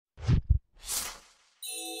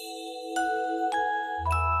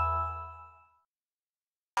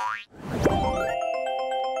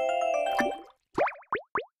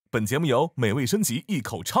本节目由美味升级一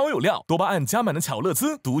口超有料多巴胺加满的巧乐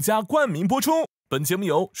兹独家冠名播出。本节目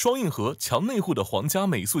由双硬核强内护的皇家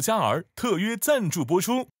美素佳儿特约赞助播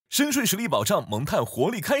出。深睡实力保障，萌探活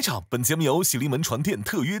力开场。本节目由喜临门船店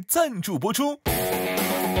特约赞助播出。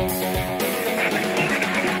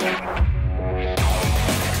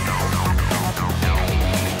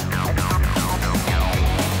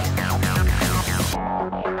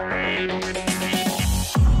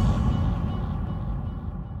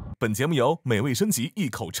本节目由美味升级一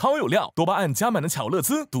口超有料多巴胺加满的巧乐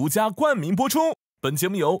兹独家冠名播出。本节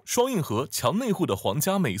目由双硬核强内护的皇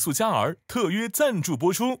家美素佳儿特约赞助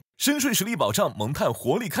播出。深睡实力保障，萌探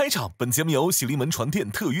活力开场。本节目由喜临门船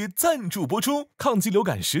店特约赞助播出。抗击流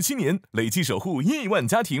感17年，累计守护亿万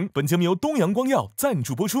家庭。本节目由东阳光药赞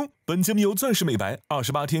助播出。本节目由钻石美白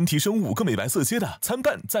28天提升5个美白色阶的参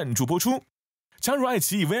半赞助播出。加入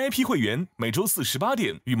iQIYI VIP 会员，每周4 18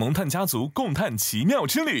点与萌探家族共探奇妙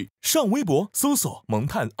之旅。上微博搜索萌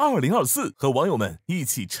探2024，和网友们一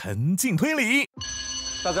起沉浸推理。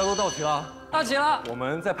大家都到齐了？到齐了。我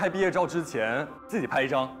们在拍毕业照之前，自己拍一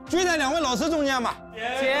张，追在2位老师中间吧。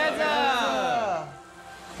茄子，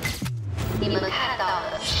你们看到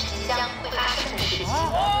的是即将会发生的事情。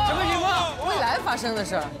什么情况？未来发生的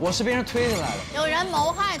事。我是被人推进来的，有人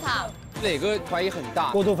谋害他。哪个怀疑很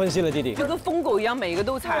大？过度分析了，弟弟。就跟疯狗一样，每一个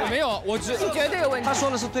都踩。我没有，我只你绝对有问题。他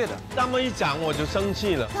说的是对的。这么一讲，我就生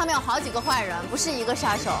气了。他们有好几个坏人，不是一个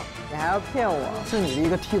杀手。你还要骗我？是你的一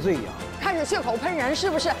个替罪羊。看着血口喷人，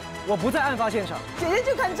是不是？我不在案发现场。姐姐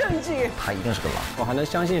就看证据。他一定是个狼，我还能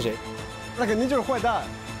相信谁？那肯定就是坏蛋。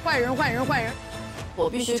坏人，坏人，坏人。我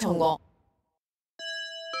必须成功。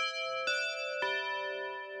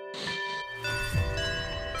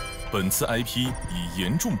本次 IP 已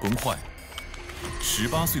严重崩坏。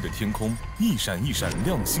18岁的天空、一闪一闪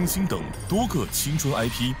亮星星等多个青春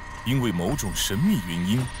IP 因为某种神秘原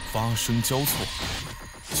因发生交错，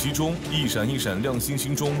其中一闪一闪亮星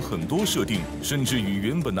星中很多设定甚至与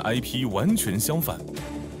原本的 IP 完全相反，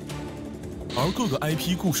而各个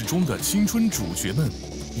IP 故事中的青春主角们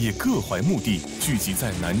也各怀目的，聚集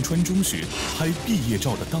在南川中学拍毕业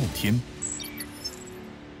照的当天。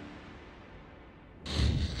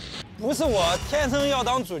不是我天生要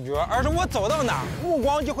当主角，而是我走到哪儿，目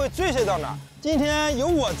光就会追随到哪儿。今天有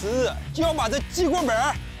我值日，就要把这记过本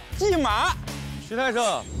记满。徐太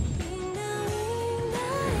生，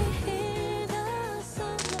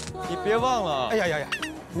你别忘了，哎呀，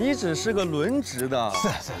你只是个轮值的，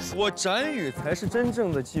是，我展宇才是真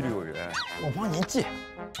正的纪律委员。我帮您记。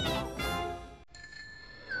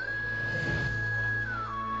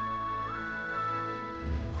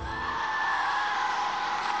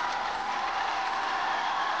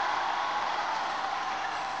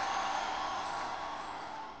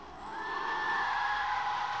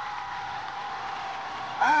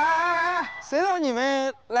谁让你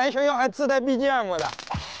们来学校还自带 BGM 的？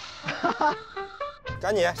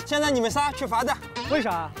赶紧，现在你们仨去罚站。为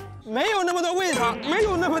啥？没有那么多为啥，没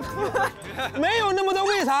有那么多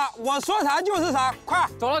为啥，我说啥就是啥。快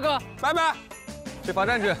走了，哥，拜拜。去罚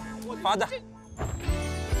站去，罚站。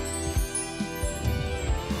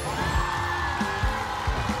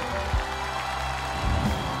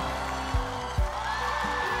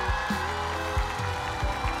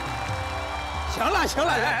行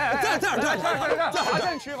了，这样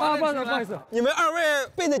去吧。不好意思，你们2位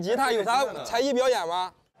背着吉他有啥才艺表演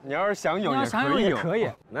吗？你要是想有也可以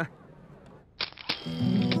有。来。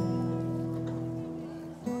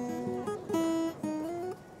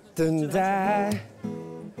等待，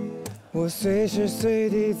我随时随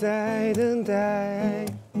地在等待，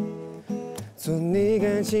做你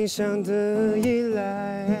感情上的依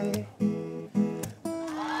赖。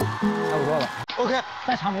差不多了。OK，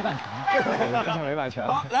 再长没版权了。再长没版权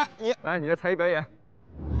了。好，来你的才艺表演。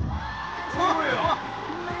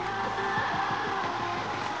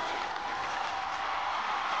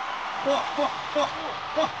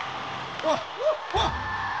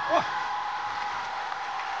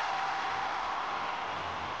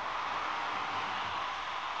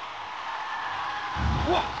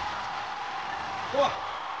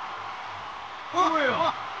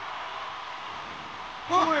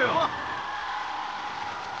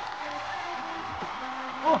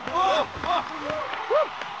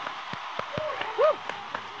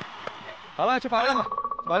好了，去罚站吧，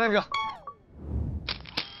罚站去。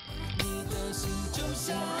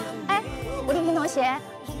哎，吴丽萍同学，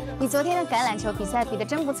你昨天的橄榄球比赛比得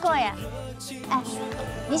真不错呀。哎，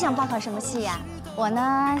你想报考什么系呀？我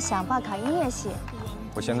呢，想报考音乐系。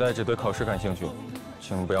我现在只对考试感兴趣，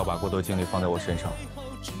请不要把过多精力放在我身上。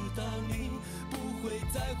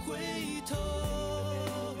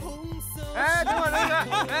哎，等会儿，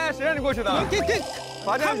哎，谁让你过去的？给，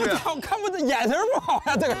罚站去。看不着，眼神不好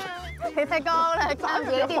呀，这个。太高了，看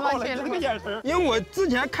别的地方去了。这个眼神。因为我之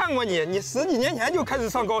前看过你10几年前就开始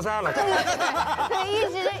上高三了。对，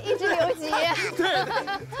一直留级。对。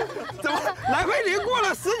怎么来回临过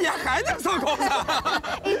了10年还在上高三？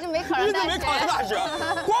一直没考上大学。一直没考上大学，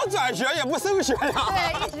光转学也不升学呀。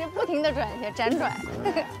对，一直不停的转学，辗转。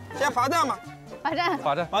先罚站吧。罚站。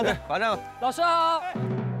罚站。老师好。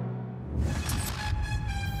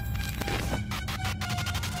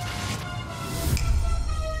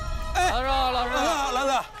哎，老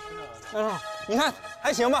师，你看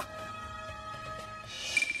还行吧？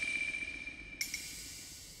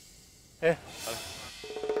哎，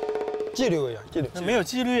纪律委员，纪律。没有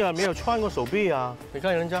纪律啊，没有穿过手臂啊！你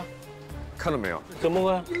看人家，看到没有？怎么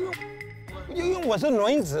个？因为我是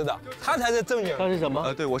轮值的，他才是正经。他是什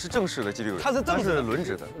么？对，我是正式的纪律委员。他是正式的轮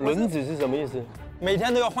值的。轮值是什么意思？每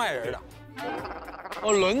天都要换人的。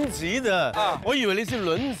哦，轮级的啊，我以为你是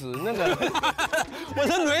轮子那个。我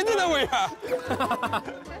是轮子的委员。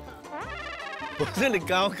我这里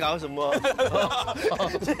搞什么？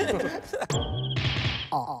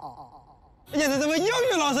哎呀，这怎么英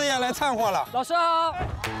语老师也来掺和了？老师好。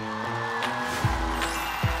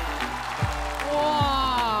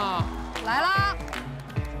哇，来啦！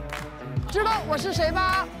知道我是谁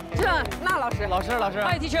吧？是那老师。老师。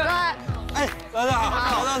嗨，teacher。哎，老师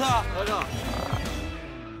好，老师好。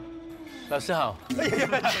老师好。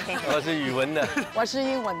我是语文的。我是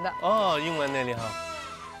英文的。哦，英文的你好。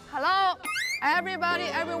Hello,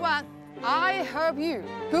 everybody, everyone. I hope you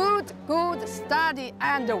good study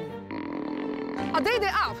and a day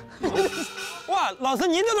up. 哇，老师，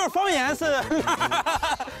您这段方言是？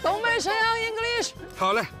东北沈阳 English。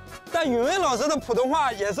好嘞。但语文老师的普通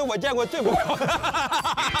话也是我见过最不好的。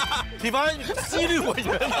你把纪律委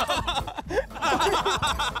员呢？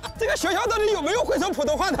这个学校到底有没有会说普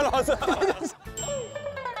通话的老师？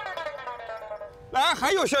来，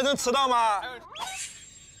还有学生迟到吗？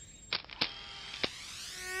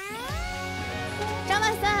张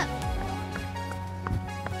万森，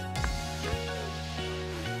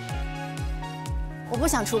我不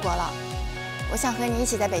想出国了，我想和你一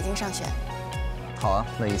起在北京上学。好啊，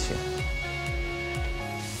那一起。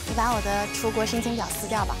你把我的出国申请表撕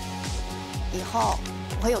掉吧，以后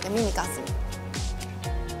我会有个秘密告诉你。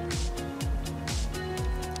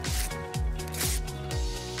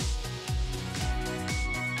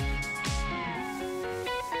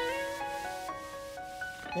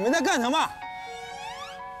你们在干什么？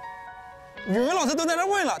语文老师都在那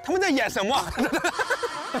问了，他们在演什么？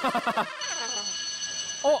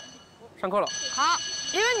哦，上课了。好，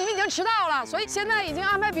因为你们已经迟到了，所以现在已经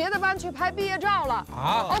安排别的班去拍毕业照了。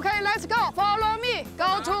啊 OK，let's go，follow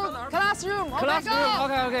me，go to classroom。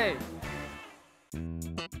OK。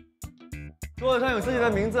桌子上有自己的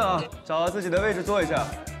名字啊，找到自己的位置坐一下。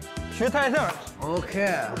徐太胜。OK。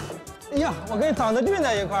哎呀，我跟你长得并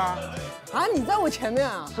在一块儿。啊，你在我前面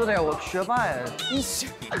啊？是的呀，我学霸呀。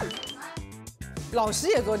老师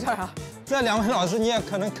也坐这儿啊？这2位老师你也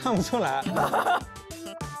可能看不出来。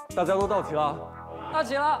大家都到齐了？到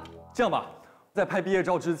齐了。这样吧，在拍毕业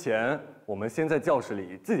照之前，我们先在教室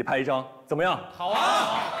里自己拍一张，怎么样？好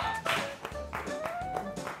啊！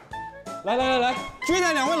来，聚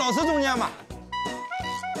在2位老师中间吧。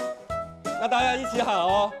那大家一起喊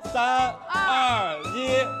哦，3、2、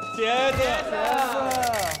1，茄子。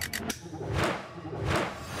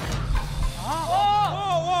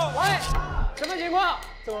喂，什么情况？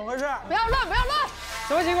怎么回事？不要乱，不要乱！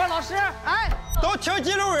什么情况？老师，哎，都听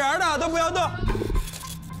纪律委员的，都不要动。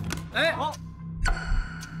哎，好。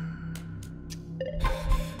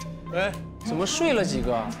哎，怎么睡了几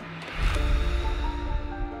个？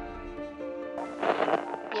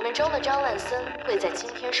你们中的张万森会在今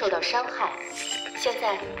天受到伤害。现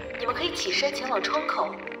在，你们可以起身前往窗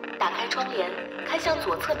口，打开窗帘，看向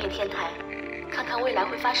左侧面天台，看看未来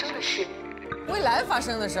会发生的事。未来发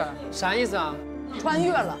生的事儿，啥意思啊？穿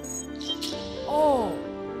越了。哦。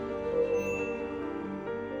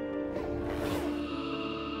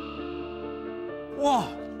哇，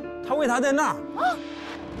他为啥在那儿？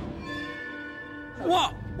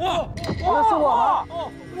哇！那是我吗？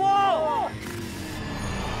哇！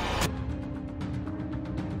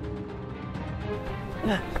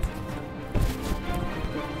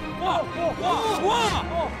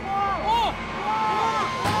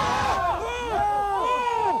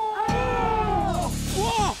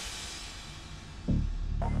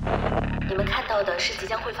你们看到的是即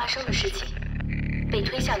将会发生的事情。被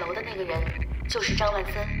推下楼的那个人就是张万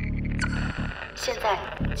森。现在，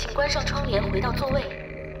请关上窗帘，回到座位。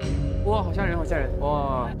哇，好吓人，好吓人！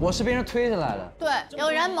哇，我是被人推下来的。对，有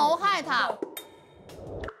人谋害他。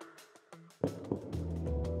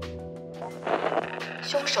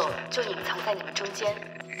凶手就隐藏在你们中间。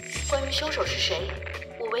关于凶手是谁，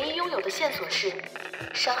我唯一拥有的线索是，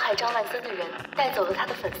伤害张万森的人带走了他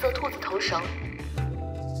的粉色兔子头绳。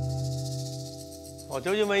我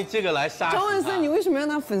就因为这个来杀张万森，你为什么要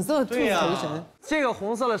拿粉色兔子头绳？这个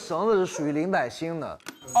红色的绳子是属于林百欣的。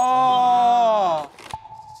哦。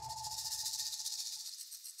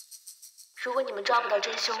如果你们抓不到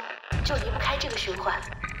真凶，就离不开这个循环。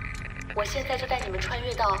我现在就带你们穿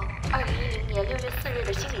越到2010年6月4日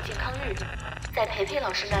的心理健康日，在培培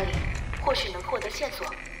老师那里，或许能获得线索。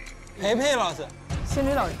培培老师，心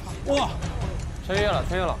理老师，哇，穿越了，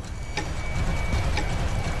穿越了。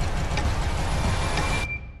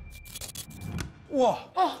哇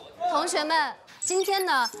哦，同学们，今天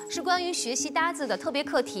呢是关于学习搭子的特别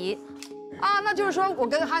课题。啊，那就是说我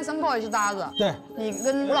跟汉森 boy 是搭子，对，你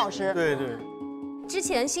跟吴老师，对对。之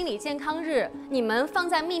前心理健康日，你们放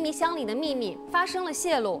在秘密箱里的秘密发生了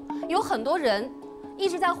泄露，有很多人一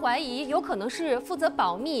直在怀疑，有可能是负责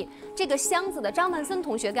保密这个箱子的张万森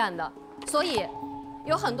同学干的，所以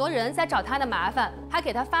有很多人在找他的麻烦，还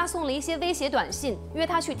给他发送了一些威胁短信，约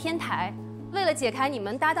他去天台。为了解开你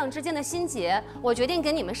们搭档之间的心结，我决定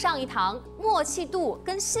给你们上一堂默契度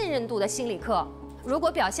跟信任度的心理课。如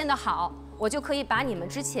果表现得好，我就可以把你们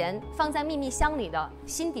之前放在秘密箱里的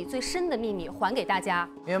心底最深的秘密还给大家。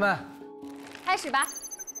明白。开始吧。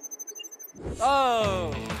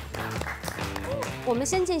哦。我们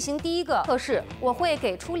先进行第一个测试，我会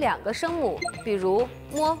给出2个声母，比如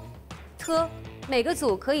摸、特，每个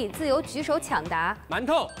组可以自由举手抢答。馒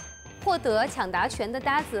头。获得抢答权的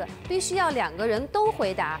搭子必须要2个人都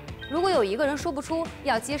回答，如果有1个人说不出，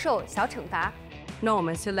要接受小惩罚。那我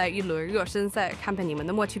们先来一轮热身赛，看看你们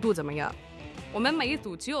的默契度怎么样。我们每一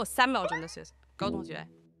组只有3秒钟的时间。高同学，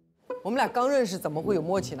我们俩刚认识，怎么会有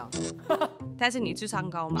默契呢？但是你智商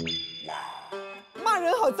高嘛？骂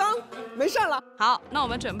人好脏，没事了。好，那我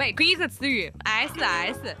们准备第一个词语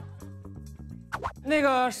SS。那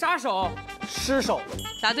个杀手，失手，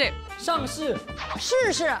答对。上市，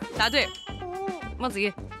试试，答对。孟子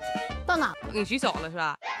义，到哪？你举手了是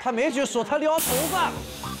吧？他没举手，他撩头发。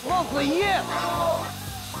孟子义，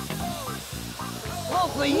孟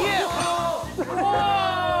子义，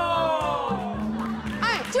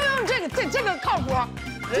哎，就用这个靠谱。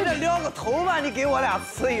人家撩个头发，你给我俩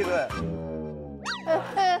呲一顿。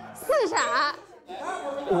四傻。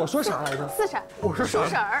我说啥来着？四傻。我说啥？叔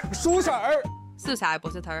婶儿。叔婶儿。四傻不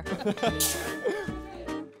是他儿。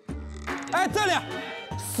哎，这里，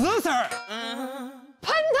死婶儿，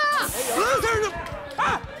喷他，死婶儿怎么？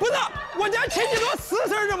哎，不是，我家亲戚多死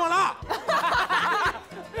婶儿怎么了？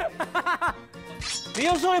你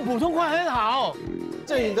又说你普通话很好，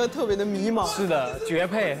这一个特别的迷茫。是的，绝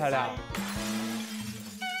配他俩。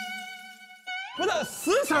不是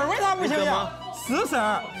死婶儿为啥不行呀？死婶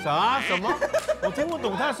儿啥什么？我听不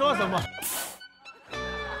懂他说什么。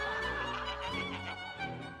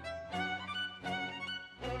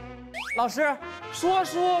老师，说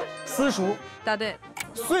书私塾，答对。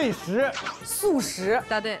碎石，素食，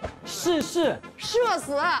答对。世事，社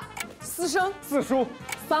死，私生，四书，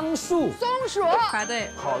桑树，松鼠，答对。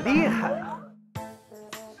好厉害啊！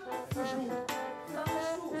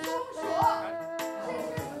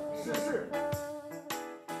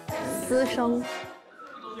私生。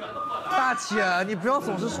大姐，你不要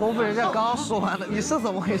总是重复人家刚说完的，你是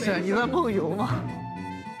怎么回事？你在梦游吗？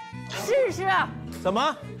试试，什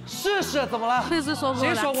么？试试怎么了？这次说过了。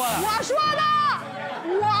谁说过了？我说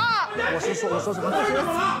的，我说什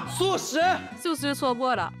么？素食，素食说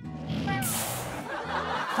过了。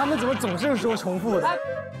他们怎么总是说重复的？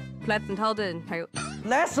 Platten Talden 还有。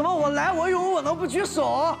来什么？我来，我有我能不举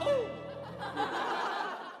手？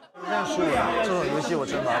但是这种游戏我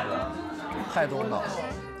真玩不了，太动脑了。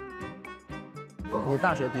你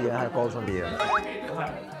大学毕业还是高中毕业？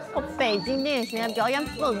我北京电影学院表演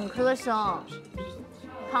本科生，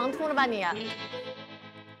唐突了吧你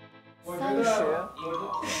？30、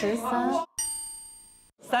13、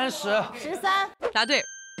30、13，答对。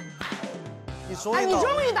你终哎，于你终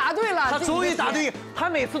于答对了，他终于答对，他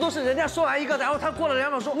每次都是人家说完一个，然后他过了2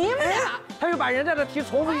秒说，你们俩，他又把人家的题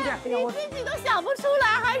重复一遍。你自己都想不出来，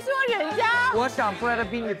还说人家？我想出来的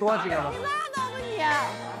比你多几个了。拉倒吧你！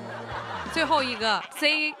最后一个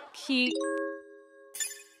CK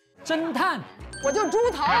侦探，我就猪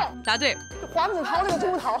头，答对。黄子韬那个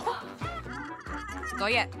猪头，高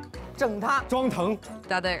叶，整他，装疼，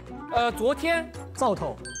答对。昨天灶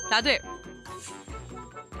头，答对。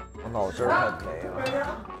我脑汁儿太没了。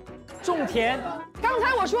种田，干刚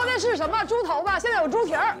才我说的是什么？猪头吧，现在有猪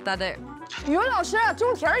蹄儿。答对。语文老师，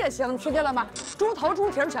猪蹄儿也行，听见了吗？猪头、猪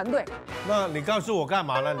蹄儿全对。那你告诉我干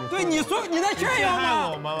嘛呢？对，你说你在炫耀吗？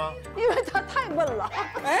我吗？因为他太笨了。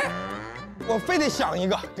哎，我非得想一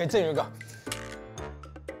个给振宇哥。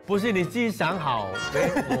不是你自己想好，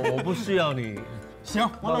我不需要你。行，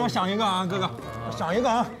那我想一个啊，哥哥，我想一个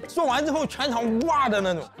啊。说完之后全场哇的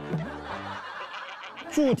那种。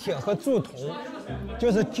铸铁和铸铜，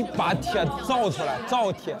就是把铁造出来，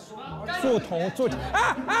造铁。铸铜、铸铁，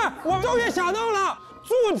哎，我终于想到了，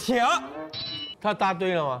铸铁。他答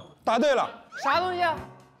对了吗？答对了。啥东西？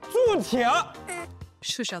铸铁。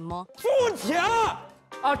是什么？铸铁。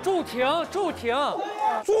啊，铸艇，铸艇。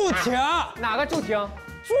铸铁。哪个铸艇？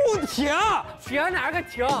铸铁。铁哪个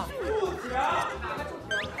艇？铸铁。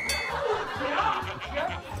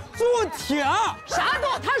铸铁。啥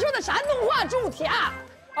东？他说的山东话，铸铁。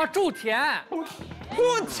啊，铸田。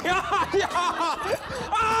铸铁呀！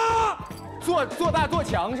啊！做大做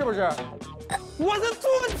强是不是？我是铸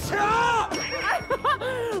铁。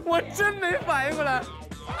我真没反应过来。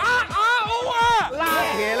拉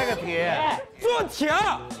铁那个铁。铸铁。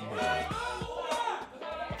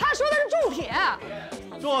他说的是铸铁。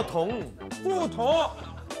做铜。铸铜。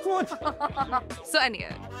铸。算你。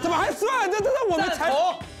怎么还算？这是我们才。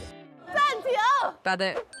暂停。答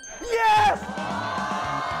对。Yes。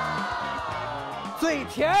嘴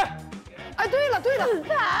甜。哎，对了，紫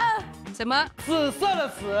檀。什么？紫色的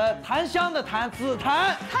紫，檀香的檀，紫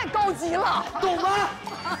檀。太高级了，懂吗？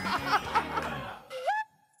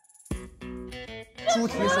猪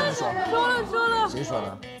蹄说没说？说了。谁说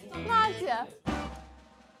的？娜姐。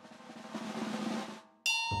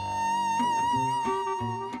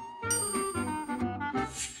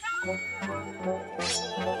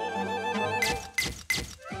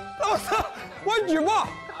老师，我举报，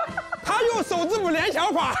他用手字母联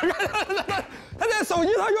想法，他在手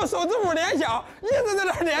机上用手字母联想，一直在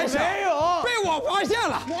那联想，没有被我发现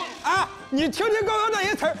了。啊，你听听刚刚那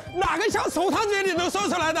一词，哪个像从他嘴里能说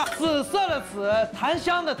出来的？紫色的紫，檀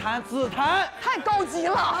香的檀，紫檀。太高级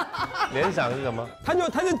了。联想是什么？他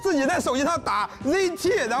就自己在手机上打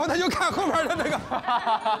ZT， 然后他就看后面的那个。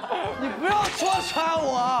你不要戳穿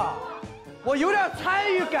我有点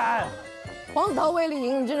参与感。黄子韬为了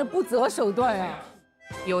赢，你真是不择手段呀！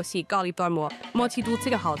游戏告了一段落，默契度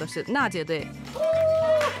最好的是娜姐队。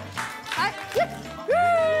哎，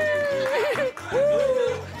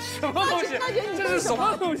什么东西？这是什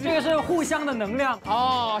么东西？这个是互相的能量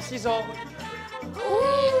哦，吸收。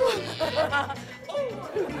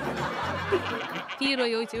第一轮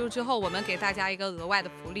游戏结束之后，我们给大家一个额外的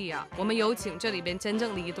福利啊！我们有请这里边真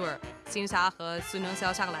正的一对金莎和孙成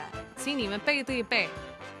潇上来，请你们背对背。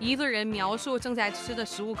一个人描述正在吃的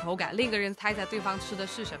食物口感，另一个人猜猜对方吃的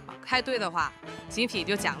是什么。猜对的话，锦鲤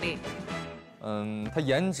就奖励。它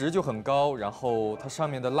颜值就很高，然后它上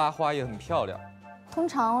面的拉花也很漂亮。通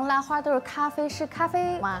常拉花都是咖啡，是咖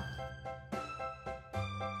啡吗？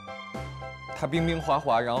它冰冰滑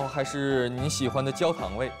滑，然后还是你喜欢的焦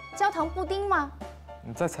糖味。焦糖布丁吗？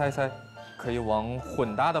你再猜猜，可以往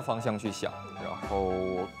混搭的方向去想，然后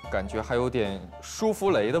我感觉还有点舒芙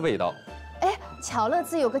蕾的味道。哎，巧乐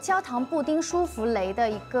兹有个焦糖布丁舒芙蕾的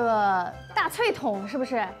一个大脆筒，是不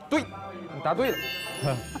是？对，你答对了。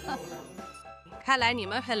看来你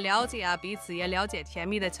们很了解啊，彼此也了解甜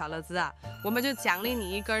蜜的巧乐兹啊。我们就奖励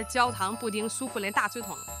你一根焦糖布丁舒芙蕾大脆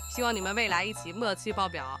筒，希望你们未来一起默契爆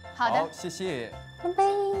表。好的，好，谢谢。干杯。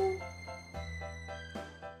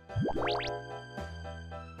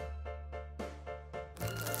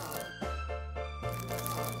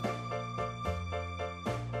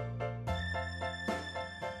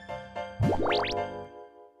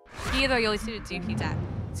第一轮游戏是集体战，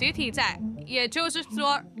集体战也就是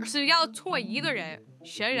说只要错一个人，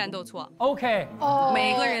全然都错。OK，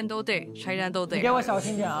 每个人都对，全然都对。你给我小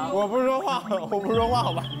心点啊！我不说话，我不说话，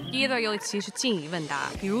好吧？第一轮游戏是敬语问答，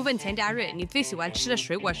比如问田家瑞你最喜欢吃的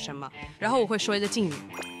水果是什么，然后我会说一个敬语，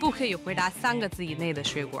不可以回答3个字以内的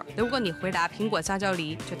水果。如果你回答苹果、香蕉、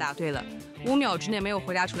梨，就答对了。5秒之内没有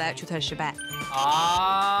回答出来，就算失败。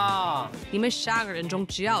啊！你们12个人中，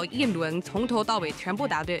只要一轮从头到尾全部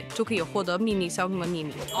答对，就可以获得秘密消灭的秘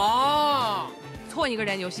密。哦，错一个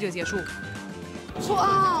人，游戏就结束。错，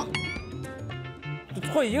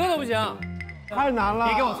错一个都不行，太难了。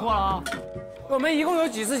别给我错了啊！我们一共有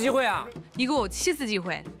几次机会啊？一共有7次机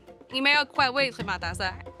会，你们要换位置吗？大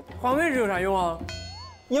赛换位置有啥用啊？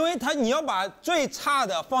因为你要把最差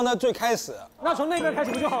的放到最开始。那从那边开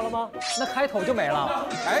始不就好了吗？那开头就没了。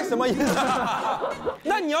哎，什么意思？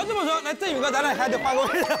那你要这么说，来振宇哥，咱俩还得换个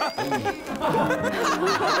位置。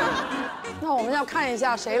那我们要看一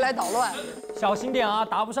下谁来捣乱。小心点啊，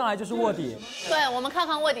答不上来就是卧底。对，我们看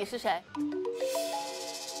看卧底是谁。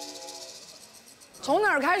从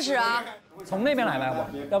哪儿开始啊？从那边来吧，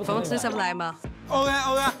要不从智胜来吗 ？OK。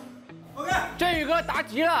振宇哥答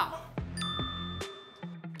题了。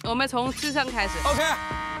我们从智胜开始。 OK。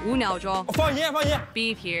 5秒钟。放心。第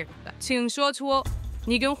一题，请说出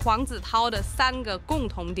你跟黄子韬的3个共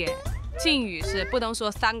同点。敬语是不能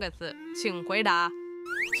说3个字，请回答。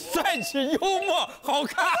帅气幽默，好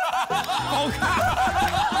看。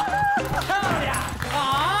漂亮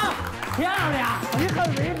啊！漂亮，你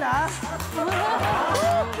很为难。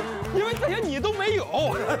因为这些你都没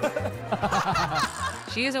有。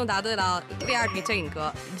徐医生答对了。第2题，振宇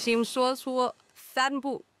哥，请说出3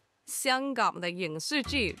部香港的影视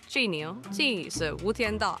剧剧名。敬语是无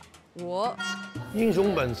间道。我英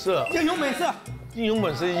雄本色。英雄本色。英雄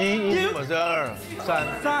本色1，英雄本色2、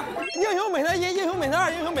3。英雄本色1，英雄本色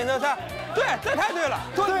2，英雄本色3。对，这太对了。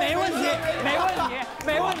没问题。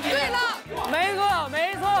对了，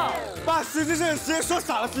没错。把实际上先说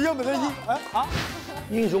傻了，是英雄本色1。哎，好。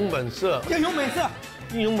英雄本色。英雄本色。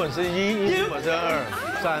英雄本色1，英雄本色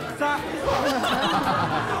2、3。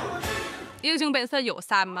英雄本色有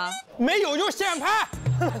3吗？没有就先判。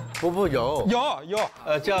不有。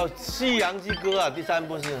叫《西洋之歌》啊，第3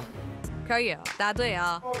部是。可以，答对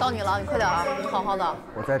啊。到你了，你快点啊，你好好的。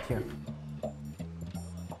我在听。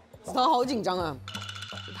他好紧张啊。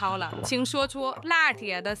韬了，请说出辣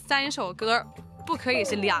姐的3首歌，不可以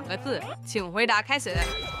是2个字，请回答。开始。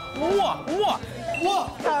我。一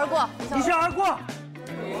笑而过。一笑而过。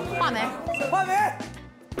画眉。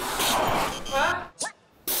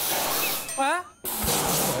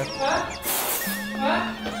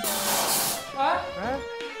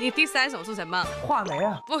你第3首是什么？画眉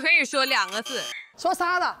啊！不可以说2个字。说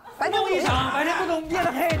仨的，白天一场，白天不懂夜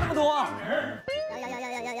的黑那么多。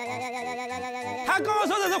他刚刚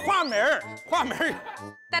说的是画眉。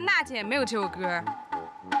但娜姐没有这首歌。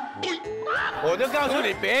我就告诉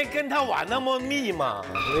你，别跟他玩那么密嘛。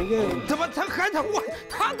怎么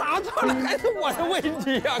他答错了，还是我的问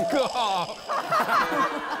题呀，哥？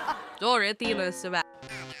所有人第1轮失败。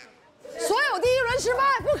所有第1轮失败，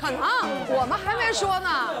不可能，我们还没说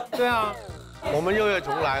呢。对啊，我们又要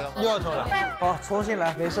重来了。好，重新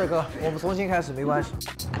来，没事哥，我们重新开始没关系。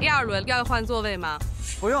第2轮要换座位吗？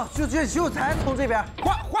不用，就才从这边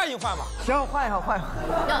换一换吧。行，换一换。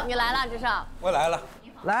哟，你来了，智胜。我来了。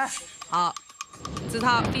来。好，子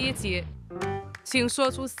韬第1题，请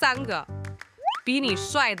说出3个比你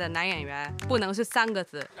帅的男演员，不能是3个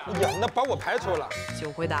字。呀，那把我排除了。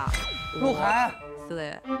请回答。鹿晗。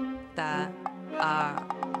 4、3、2。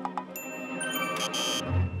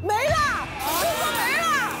没了，没了。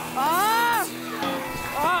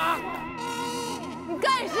你干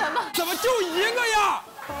什么？怎么就1个呀？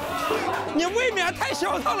你未免太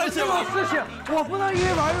嚣张了，行吗？这种事情我不能因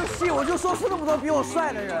为玩游戏我就说出那么多比我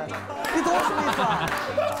帅的人，你懂我什么意思啊？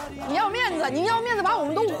你要面子，把我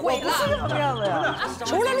们都毁了。不是要面子呀！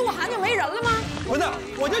除了鹿晗就没人了吗？不是，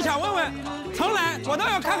我就想问问，程来，我倒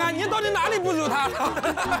要看看你到底哪里不如他了。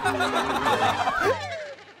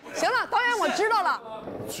行了，导演，我知道了。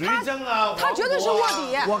徐峥啊，他绝对是卧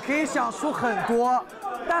底。我可以想出很多，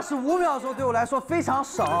但是5秒钟对我来说非常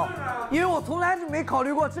少，因为我从来就没考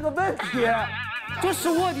虑过这个问题。就是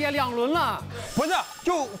卧底2轮了。不是，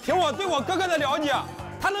就凭我对我哥哥的了解，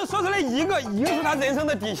他能说出来1个，已经是他人生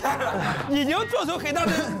的底线了，已经做出很大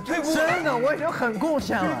的退步。真的，我已经很贡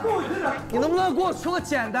献了。你能不能给我出个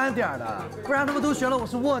简单点的？不然他们都觉得我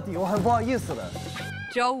是卧底，我很不好意思的。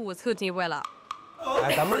只有5次机会了。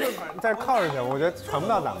哎，咱们再靠着点，我觉得传不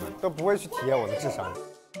到咱们，都不会去体验我的智商。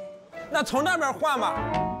那从那边换吧。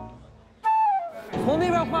从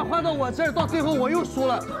那边换到我这儿，到最后我又输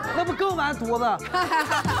了，那不更完犊子？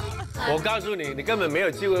我告诉你，你根本没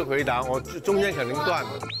有机会回答，我中间肯定断了。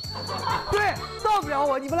对，到不了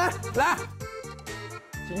我，你们来，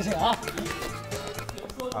醒醒啊！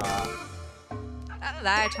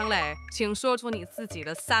来，程磊，请说出你自己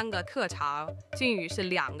的3个特长。敬语是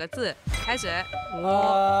2个字，开始。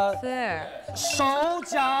5、4。手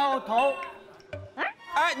脚头。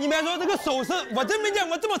哎，你别说这个手是，我真没见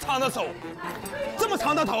过这么长的手，这么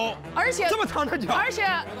长的头，而且这么长的脚，而且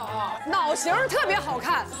脑型特别好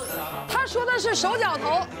看。他说的是手脚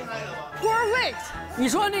头 ，perfect。你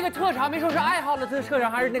说那个特长没说是爱好的特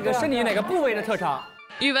长，还是那个身体哪个部位的特长？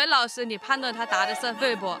语文老师，你判断他答的是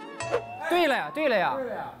对不？对了呀，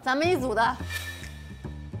咱们一组的。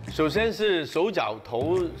首先是手脚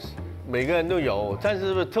头，每个人都有，但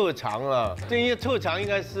是不是特长了？这些特长应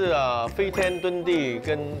该是飞天遁地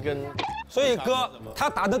跟。所以哥，他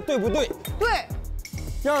答的对不对？对。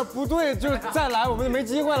要是不对就再来，我们就没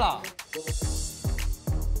机会了。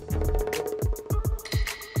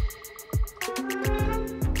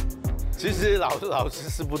其实老师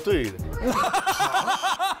是不对的。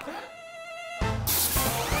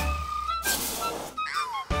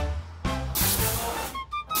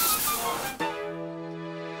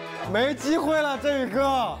没机会了，振宇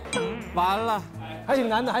哥，完了，还挺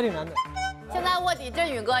难的，还挺难的。现在卧底振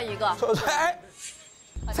宇哥一个。哎，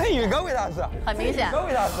振宇哥为啥是？很明显。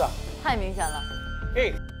为啥是？太明显了。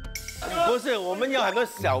哎。 不是，我们有很多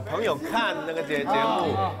小朋友看那个节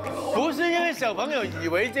目，不是因为小朋友以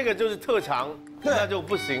为这个就是特长，那就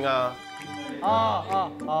不行啊。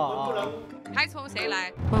还从谁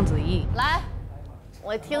来？孟子义来，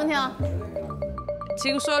我听听。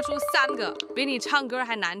请说出3个比你唱歌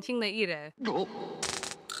还难听的艺人。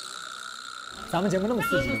咱们节目那么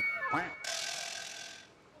刺激。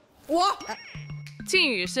我。靖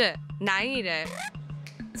宇是男艺人。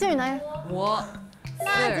靖宇男艺人。我。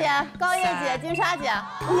 娜姐、高叶姐、金莎姐，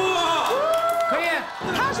哇，可以。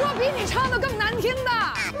他说比你唱的更难听的。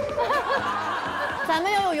咱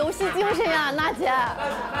们要有游戏精神呀，娜姐。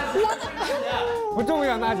不重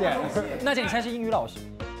要，娜姐。娜姐，你现在是英语老师。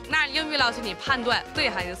那英语老师，你判断对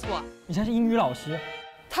还是错？你现在是英语老师。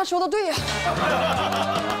他说的对呀。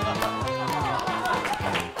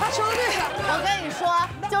他说的对呀。我跟你说，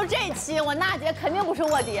就这一期，我娜姐肯定不是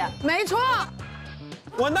卧底。没错。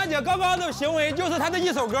 我娜姐刚刚的行为就是她的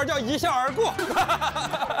一首歌叫《一笑而过》。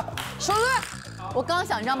说对。我刚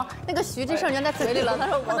想，你知道吗？那个徐志胜人在嘴里了，他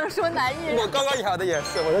说不能说男艺人。我刚刚想的也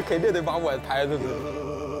是，我说肯定得把我抬出去。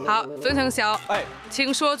好，孙成霄，哎，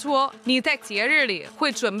请说出你在节日里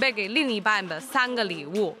会准备给另一半的3个礼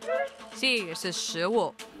物。这是食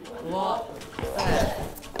物。5、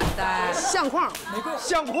4、3。相框。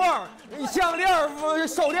相框、项链、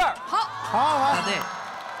手链。好。对。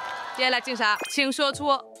 接下来静莎，请说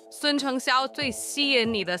出孙成霄最吸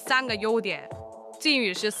引你的3个优点。靖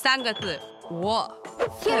宇是3个字，我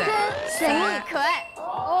天真、神秘、可爱。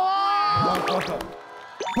哇！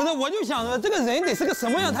不是，我就想着这个人得是个什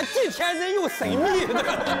么样，他既天真又神秘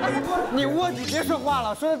的。你卧底别说话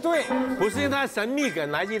了，说的对。不是因为他神秘感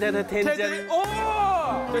来自于他的天真。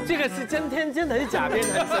哦，就这个是真天真还是假编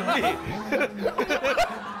很神秘？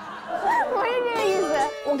不是这个意思。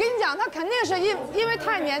我跟你讲，他肯定是因为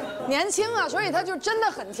太年轻啊，所以他就真的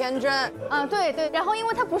很天真。啊，对对。然后因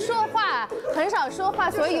为他不说话，很少说话，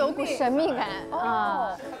所以有股神秘感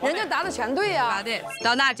啊。人家答的全对呀。答对，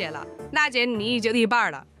到娜姐了。娜姐，你已经一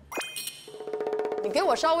半了。你给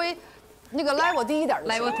我稍微那个 level 低一点。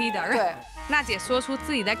level 低一点。对。娜姐说出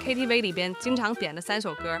自己在 KTV 里边经常点的3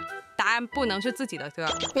首歌，答案不能是自己的歌，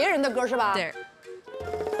别人的歌是吧？对。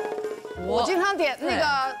我经常点那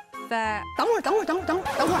个。 等会儿。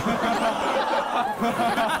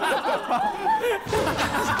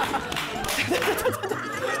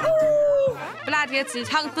不辣姐只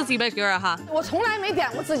唱自己的歌哈。我从来没点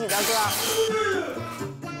过自己的歌。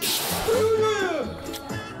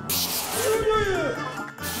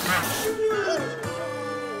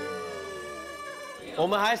我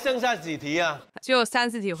们还剩下几题啊？只有3、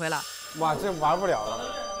4题回了。哇，这玩不了了。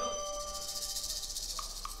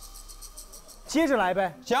 接着来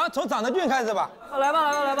呗，行，从长得俊开始吧。来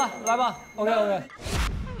吧 ，OK。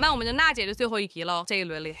那我们的娜姐是最后一题喽，这一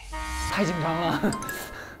轮里。太紧张了。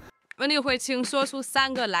温立辉，请说出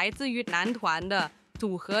3个来自于男团的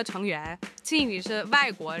组合成员。靖宇是外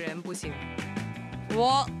国人不行。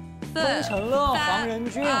5、4、钟成乐、黄仁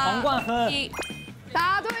俊、黄冠亨。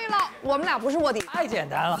答对了，我们俩不是卧底。太简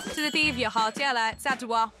单了。这是第一题，好，接下来夏之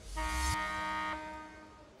光。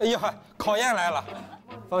哎呀，考验来了。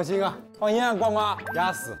 放心啊，光光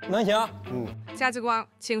压死能行。夏之光，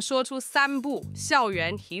请说出3部校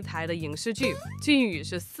园题材的影视剧。靖宇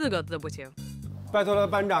是4个字不行。拜托了，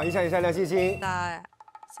班长，一闪一闪亮星星。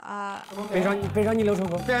悲伤逆流成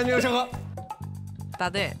河。悲伤逆流成河。答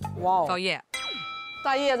对。哇，高叶。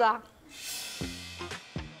大叶子。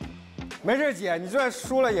没事，姐，你就算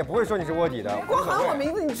输了也不会说你是卧底的。光喊我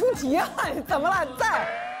名字，你出题啊？你怎么了？你在？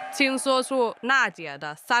请说出娜姐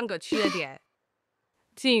的3个缺点。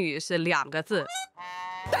 靖宇是2个字。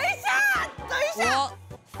等一下。5、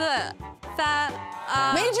4、3、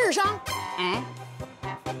2。没智商。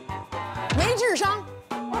没智商。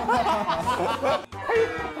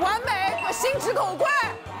完美，心直口快，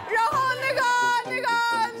然后那个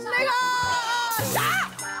啥。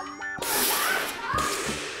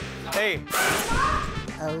哎。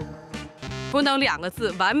不能2个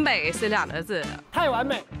字，完美是2个字。太完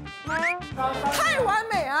美。 太完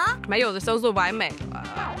美啊！没有的时候是完美。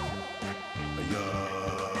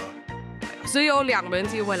只有2轮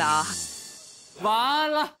机会了啊！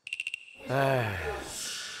完了。哎，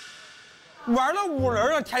玩了5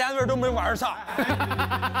轮了，田家队都没玩上。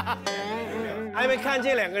还没看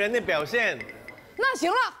见2个人的表现。那行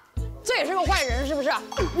了，这也是个坏人是不是？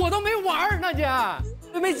我都没玩那姐，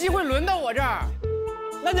没机会轮到我这儿。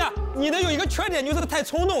那姐，你的有一个缺点就是太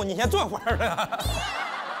冲动，你先坐会儿了。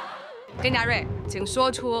丁佳瑞，请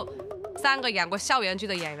说出3个演过校园剧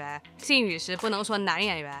的演员，敬语时不能说男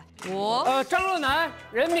演员。张若楠、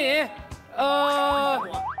任敏，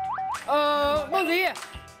孟子义。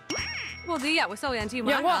孟子义演过校园剧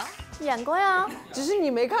吗？演过，演过呀，只是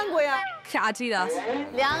你没看过呀。啥记得？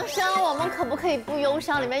梁生，我们可不可以不忧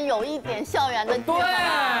伤？里面有一点校园的剧。对，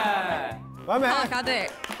完美。答对。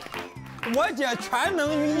我姐全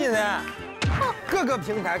能于一人，各个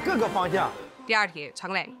平台、各个方向。第2题，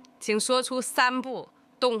程磊，请说出3部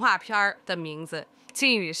动画片的名字，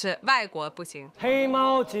敬语是外国不行。黑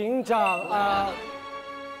猫警长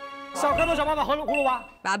小蝌蚪、小妈妈、葫芦娃。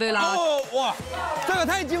答对了。哦哇，这个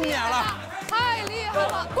太经典了，太厉害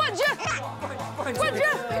了，冠军！冠军！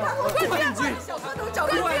冠军！小蝌蚪找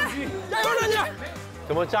冠军！加油，大姐！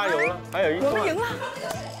怎么加油了？还有一段。我们赢了，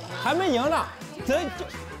还没赢呢，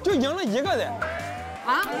就赢了1个人。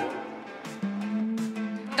啊？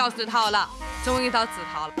到子韬了，终于到子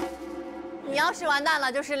韬了。你要是完蛋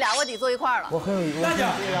了，就是2个底坐一块儿了。我很有疑问。大姐，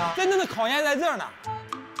真正的考验在这儿呢。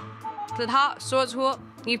子韬，说出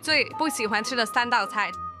你最不喜欢吃的3道菜，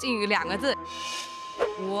敬语2个字。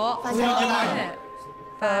番茄炒蛋。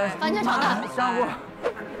番茄炒蛋。香菇。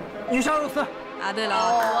鱼香肉丝。答对了。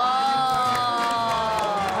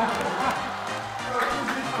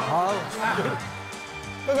好。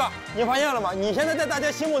哥哥，你发现了吗？你现在在大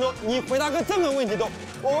家心目中，你回答个这个问题都，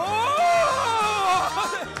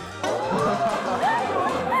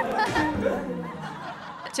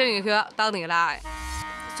振宇哥到你了，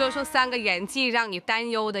说出3个演技让你担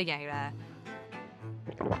忧的演员。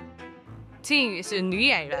敬语是女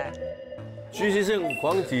演员。徐志胜、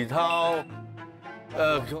黄子韬，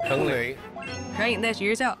程磊。可以，那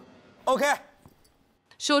徐秀。OK。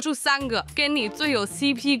说出3个跟你最有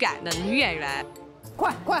CP 感的女演员。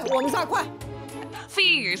快，我们仨快！敬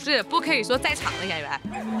语是不可以说在场的演员。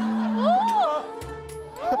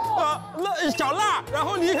小辣，然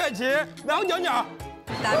后李雪琴，然后鸟鸟。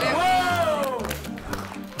答对。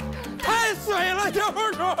太水了，小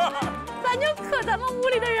公主。咱就可咱们屋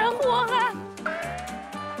里的人祸害。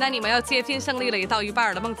那你们要接近胜利了，也到一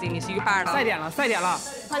半了。孟子怡，你是一半了。赛点了，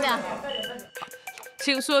快点。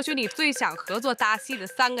请说出你最想合作搭戏的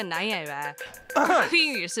3个男演员。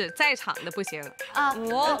敬语是在场的不行。张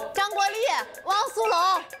国立、汪苏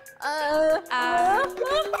泷，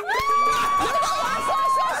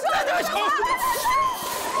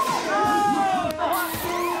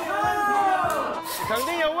肯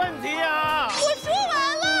定有问题啊！我说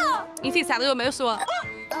完了。你第3个有没有说？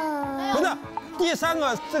不是，第3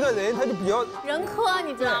个这个人他就比较任科，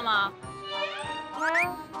你知道吗？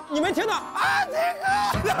你没听到啊？这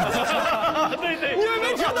个，对，你们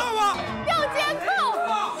没听到吗？调监控，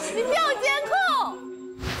你调监控。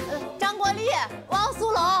张国立、汪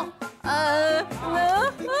苏泷，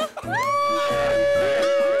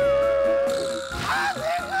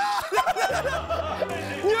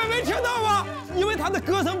你们没听到吗？因为他的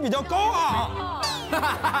歌声比较高啊。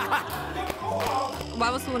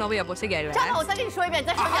汪苏泷也不是演员。张凯，我再跟你说一遍，你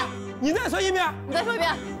再说一遍。你再说一遍。你再说一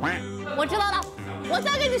遍。我知道了。我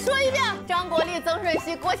再跟你说一遍，张国立、曾舜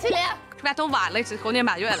晞、郭麒麟，那都晚了，是猴年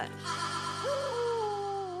马月了。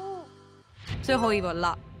最后一轮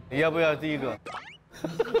了，你要不要第1个？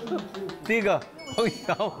第1个，黄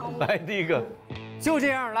瑶来第1个。就这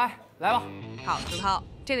样，来吧。好，子韬，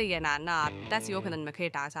这个也难呐，但是有可能你们可以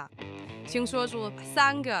答上。请说出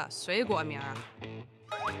3个水果名，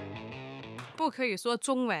不可以说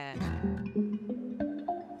中文。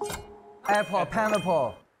Apple,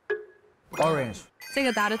 pineapple, orange。这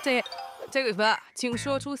个答的对。这个不，请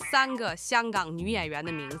说出3个香港女演员的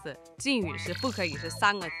名字。敬语是不可以是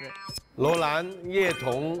3个字。罗兰、叶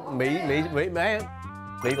童、梅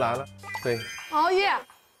兰了，对。熬夜。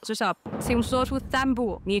至少，请说出3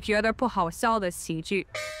部你觉得不好笑的喜剧。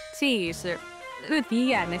敬语是乐迪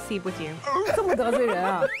演的戏不行。这么得罪人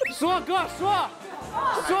啊！说哥说。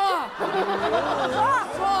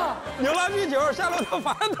流浪地球、夏洛特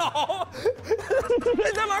烦恼，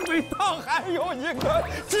这把轨道还有一个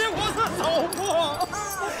几乎是首富，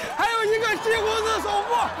还有一个几乎是首富。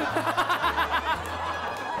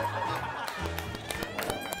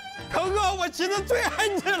腾哥，我其实最爱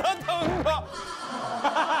你了，腾哥。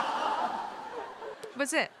不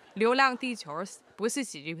是，《流浪地球》不是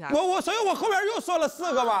喜剧片。所以我后边又说了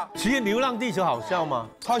4个吧。其实《流浪地球》好笑吗？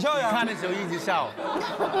好笑呀！看的时候一直笑。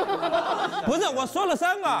不是，我说了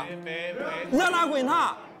3个，热辣滚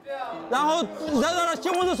烫，然后西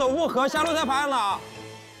红柿首富和夏洛特烦恼，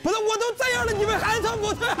不是，我都这样了，你们还说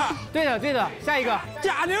不对？对的，对的，下一个。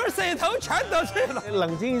贾玲舌头全得罪了。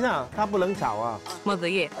冷静一下，他不能吵啊。孟子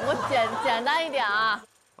义，我简单一点啊。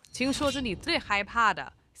请说出你最害怕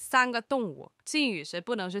的3个动物，禁语是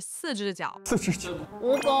不能是4只脚。4只脚。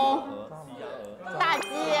蜈蚣、大鸡、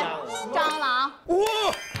蟑螂。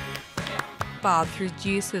8只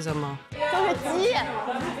鸡是什么？就是鸡，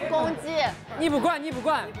公鸡。你不管，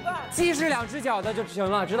鸡是2只脚的就行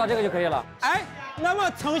了，知道这个就可以了。哎，那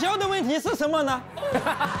么成效的问题是什么呢？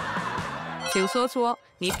请说出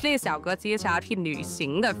你最小个接下去旅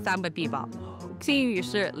行的3个地方，禁语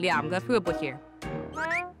是2个字不行。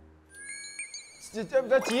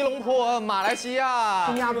这吉隆坡、马来西亚、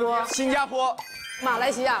新加坡、马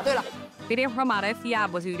来西亚。对了，吉隆坡、马来西亚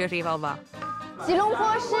不是一个地方吗？吉隆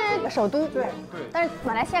坡是首都，对，但是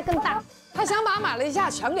马来西亚更大。他想把马来西亚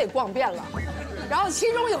全给逛遍了，然后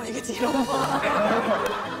其中有一个吉隆坡。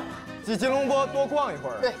吉隆坡多逛一会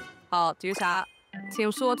儿。对，好，接下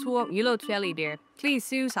请说出娱乐圈里边最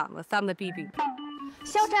欣赏的3个弟弟。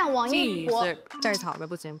肖战、王禁一博。语是带草的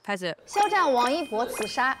不行，开始。肖战、王一博刺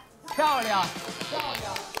杀。漂亮，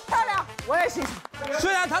我也欣赏。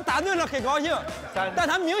虽然他答对了很高兴，但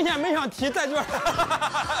他明显没想提这句。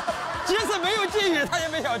即使没有禁语，他也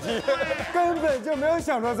没想提，根本就没有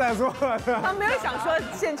想说再说。他没有想说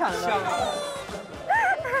现场的。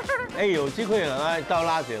哎，有机会了，哎，到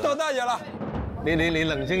辣姐了。到大姐了。你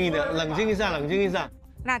冷静一点，冷静一下，冷静一下。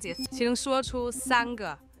娜姐，请说出3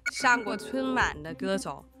个上过春晚的歌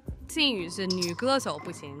手。禁语是女歌手不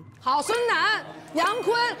行。好，孙楠、杨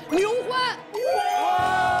坤、刘欢。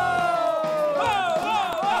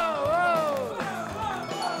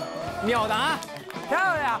秒答，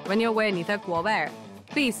漂亮。文牛伟，你在国外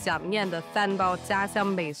最想念的3道家乡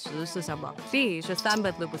美食是什么？禁语是3个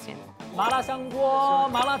字不行。麻辣香锅、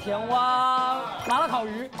麻辣甜蛙、麻辣烤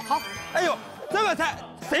鱼。好，哎呦，这个菜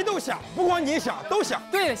谁都想，不光你想，都想。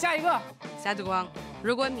对，下一个。夏之光，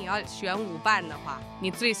如果你要选舞伴的话，你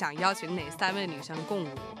最想邀请哪3位女生共舞？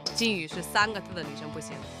禁语是3个字的女生不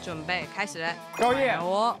行。准备开始。高叶、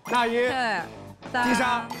那英、金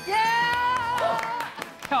莎。耶！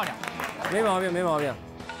漂亮，没毛病，没毛病。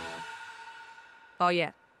高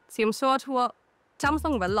叶，请说出张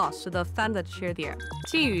颂文老师的3个缺点。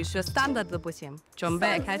禁语是3个字不行。准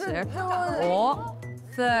备开始。5、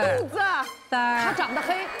4、肚子， 3。他长得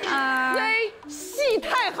黑。戏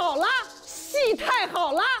太好了，戏太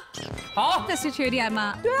好了。好，这是缺点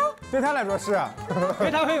吗？对啊，对他来说是，因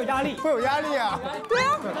为他会有压力，会有压力啊。对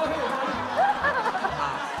啊。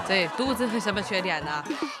对，肚子是什么缺点呢？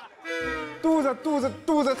肚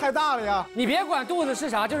子太大了呀！你别管肚子是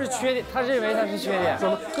啥，就是缺点，他认为他是缺点。怎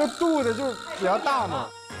么？这肚子就比较大嘛。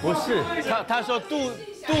不是，他说妒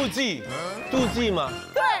忌吗？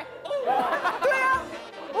对啊，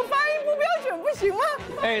我发音不标准不行吗？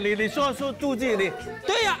哎，你说妒忌你？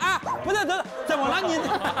对呀啊，不是怎么了？你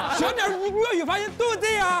学点粤语发音妒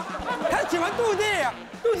忌啊，他喜欢妒忌。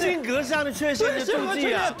性格上的缺陷是妒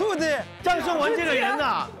忌啊！妒忌，张颂文这个人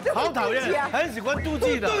啊，好讨厌，很喜欢妒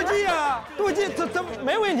忌的。妒忌啊，妒忌，这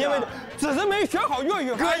没问题，只是没学好粤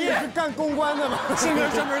语发音。是干公关的嘛，性格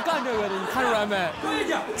专门干这个的，你看出来没？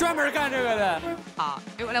专门干这个的。好，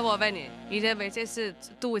那我问你，你认为这是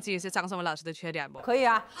妒忌是张颂文老师的缺点不？可以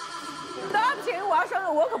啊。当不行，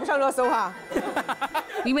我可不上热搜哈。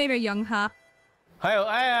你为了赢他。还有，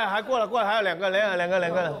哎，还过了，还有两个。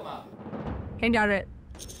天家人。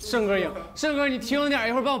胜哥赢，胜哥你听点，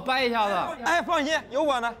一会儿帮我掰一下子。哎，放心，有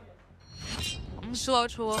我呢。说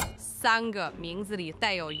出3个名字里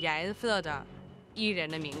带有颜色的艺人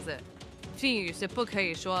的名字。禁语是不可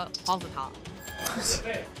以说黄子韬。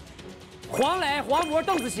黄磊、黄渤、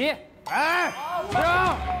邓紫棋。哎，行。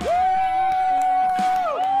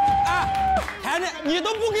哎，孩子，你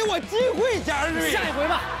都不给我机会，贾瑞。下一回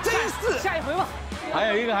吧，真是。下一回吧。还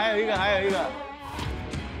有一个。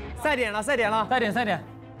赛点了。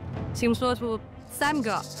请说出3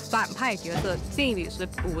个反派角色。禁语是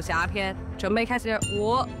武侠片。准备开始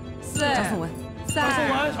，5、4。张颂文。小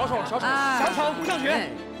丑，宫尚角。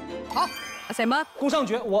好，什么？宫尚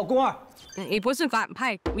角，我宫二。你不是反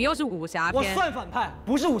派，你又是武侠片。我算反派，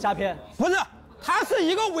不是武侠片。不是，他是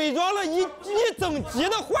一个伪装了一整集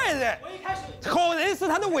的坏人。好人是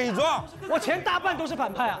他的伪装。我前大半都是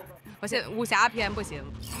反派啊。不是武侠片不行，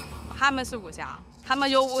他们是武侠，他们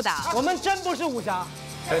有武打。我们真不是武侠。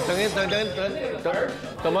等，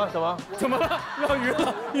怎么了？要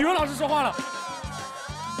语文老师说话了。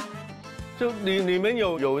就你们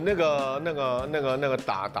有那个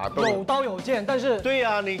打斗，有刀有剑，但是对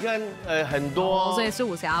呀，你看很多，所以是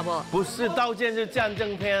武侠不？不是刀剑是战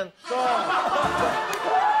争片。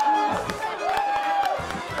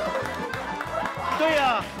对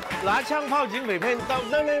呀，拿枪炮警匪片到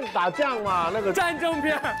那边打仗嘛，那个战争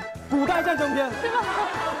片，古代战争片。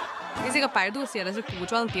你这个百度写的是古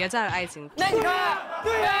装谍战爱情。那你看，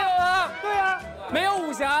对呀，对呀，没有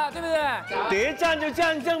武侠，对不对？谍战就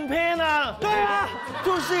战争片啊。对啊，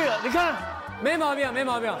就是你看。 没毛病，没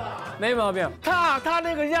毛病，没毛病。他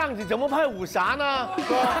那个样子怎么拍武侠呢？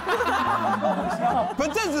不，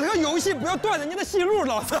这只是个游戏，不要断人家的戏路，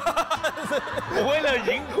老师。为了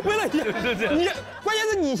赢，为了赢，是你关键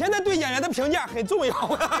是你现在对演员的评价很重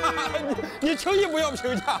要，你轻易不要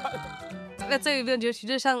评价。那这一问就徐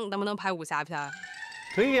志胜能不能拍武侠片？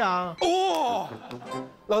可以啊。哦，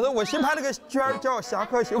老师，我新拍了个圈叫《侠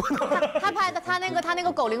客行动》。他拍的他那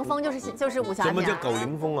个狗凌风就是武侠片。什么叫狗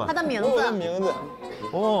凌风啊？他的名字。名字。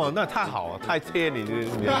哦，那太好了，太贴你的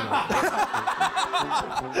名字。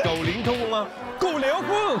狗灵通吗？狗凌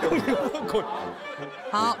风，狗。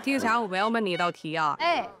好，接下来我要问你一道题啊。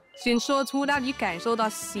哎。请说出让你感受到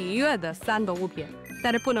喜悦的3个物品，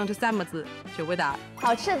但是不能是3个字，请回答。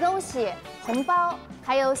好吃的东西、红包，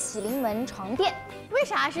还有洗临门床垫。为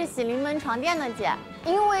啥是洗临门床垫呢，姐？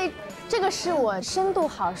因为这个是我深度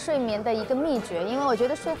好睡眠的一个秘诀。因为我觉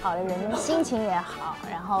得睡好的人心情也好，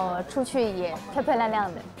然后出去也漂漂亮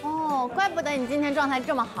亮的。哦，怪不得你今天状态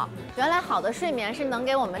这么好，原来好的睡眠是能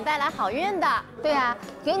给我们带来好运的。对啊，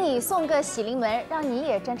给你送个洗临门，让你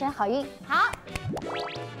也沾沾好运。好。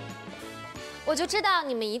 我就知道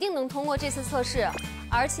你们一定能通过这次测试，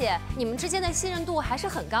而且你们之间的信任度还是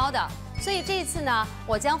很高的。所以这一次呢，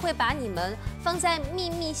我将会把你们放在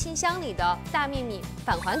秘密信箱里的大秘密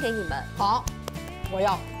返还给你们。好，我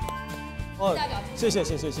要。哦，谢谢。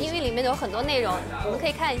因为里面有很多内容，你们可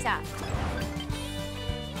以看一下。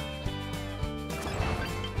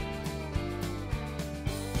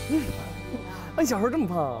你小时候这么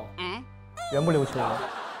胖？圆不溜秋的。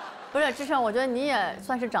 不是志胜，我觉得你也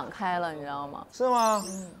算是长开了，你知道吗？是吗？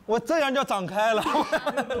我这样叫长开了，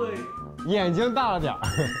眼睛大了点儿。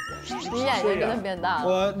你眼睛真的变大了。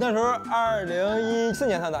我那时候2014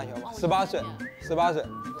年上大学嘛，18岁。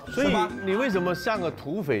所以你为什么像个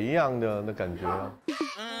土匪一样的那感觉啊？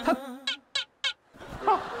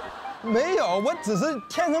没有，我只是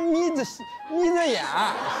天生眯着眼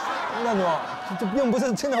那种，这并不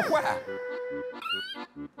是真的坏。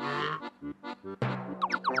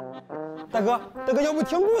 大哥，要不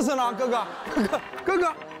听故事了？哥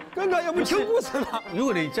哥，要不听故事了？如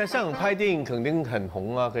果你在香港拍电影，肯定很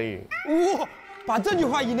红啊，可以。哇，把这句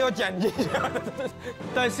话一定要剪进去。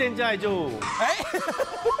但现在就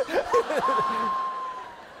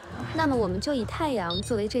那么我们就以太阳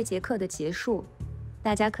作为这节课的结束，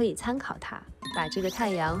大家可以参考它，把这个太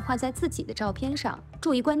阳画在自己的照片上，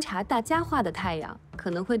注意观察大家画的太阳，可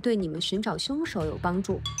能会对你们寻找凶手有帮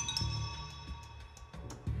助。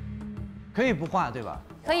 可以不画对吧？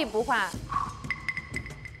可以不画。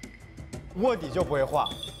卧底就不会画。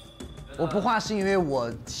我不画是因为我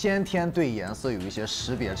先天对颜色有一些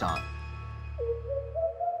识别障碍。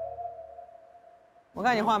我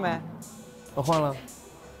看你画没？我画了。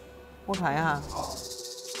我看一下。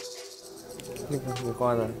这个笔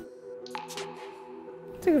画的。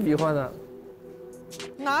这个笔画的。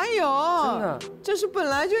哪有？真的。这是本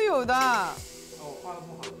来就有的。我画的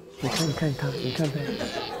不好。你看他。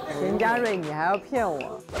田家瑞，你还要骗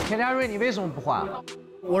我？田家瑞，你为什么不画？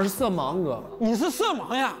我是色盲哥。你是色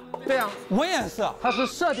盲呀？对呀，我也是。他是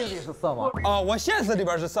设定里是色盲。哦，我现实里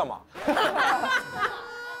边是色盲。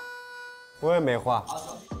我也没画。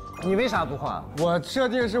你为啥不画？我设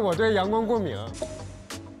定是我对阳光过敏。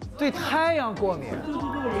对太阳过敏。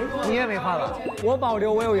你也没画吧？我保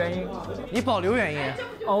留，我有原因。你保留原因？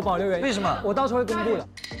哦，我保留原因。为什么？我到时候会公布的。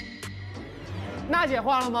 娜姐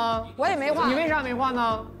画了吗？我也没画。你为啥没画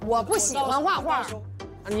呢？我不喜欢画画。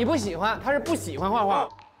你不喜欢，他是不喜欢画画。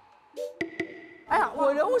哎呀，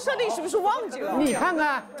我人物设定是不是忘记了？你看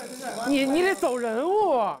看，你得走人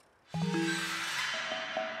物。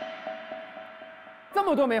这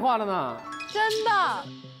么多没画了呢？真的。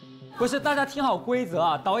不是，大家听好规则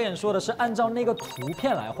啊！导演说的是按照那个图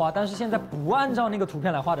片来画，但是现在不按照那个图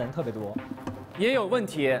片来画的人特别多，也有问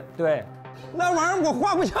题。对，那玩意儿我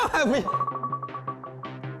画不下还不行。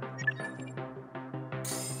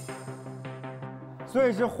 所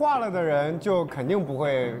以是画了的人就肯定不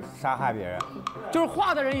会杀害别人，就是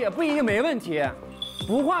画的人也不一定没问题，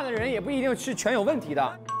不画的人也不一定是全有问题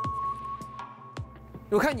的。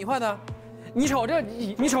我看你画的，你瞅这，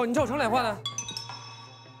你瞅程磊画的，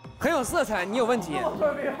很有色彩，你有问题。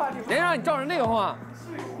人家让你照着那个画，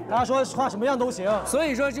他说画什么样都行，所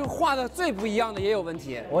以说就画的最不一样的也有问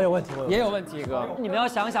题。我有问题，也有问题，哥。你们要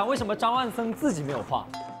想想，为什么张万森自己没有画？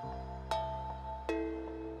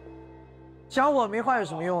讲我没画有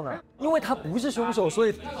什么用呢？因为他不是凶手，所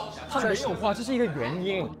以他没有画，这是一个原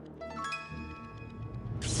因。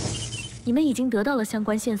你们已经得到了相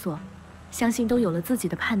关线索，相信都有了自己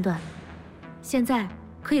的判断。现在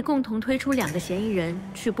可以共同推出2个嫌疑人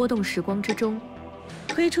去拨动时光之中。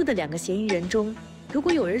推出的2个嫌疑人中，如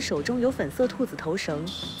果有人手中有粉色兔子头绳，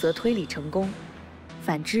则推理成功；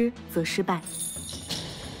反之则失败。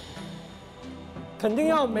肯定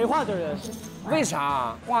要没画的人，为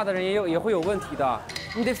啥？画的人也会有问题的，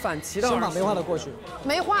你得反其道而行。先把没画的过去，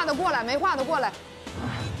没画的过来，没画的过来。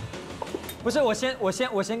不是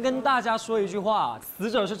我先跟大家说一句话，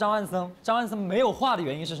死者是张万森，张万森没有画的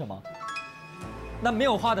原因是什么？那没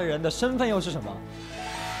有画的人的身份又是什么？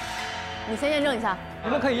你先验证一下。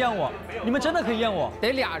你们可以验我，你们真的可以验我，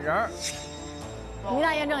得俩人。你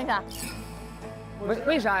俩验证一下。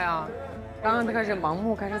为啥呀？刚刚他开始盲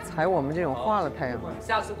目开始踩我们这种画了太阳，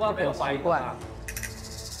下次光很奇怪。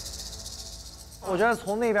我觉得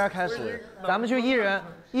从那边开始，咱们就一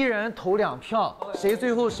人投2票，谁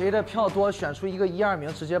最后谁的票多，选出一个1、2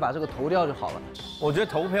名，直接把这个投掉就好了。我觉得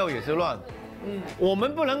投票也是乱。我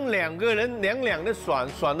们不能2个人两的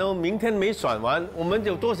选到明天没选完，我们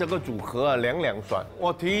有多少个组合啊？两选。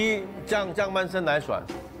我提张万森来选。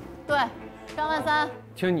对，张万森。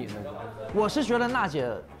听你的。我是觉得娜姐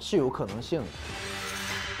是有可能性的。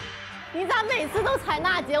你咋每次都踩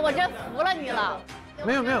娜姐？我真服了你了。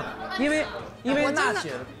没有，因为娜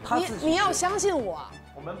姐她自己。你要相信我。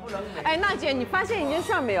我们不能。哎，娜姐，你发现一件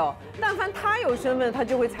事儿没有？但凡他有身份，他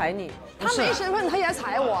就会踩你。他没身份，他也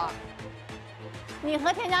踩我。你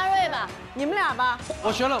和田佳瑞吧，你们俩吧。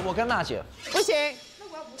我学了，我跟娜姐。不行，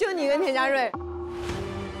就你跟田佳瑞。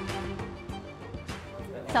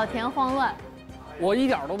小田慌乱。我一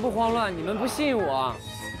点都不慌乱，你们不信我。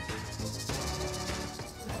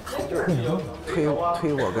推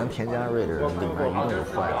我跟田佳瑞的人里面一定有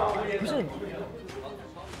坏人。不是。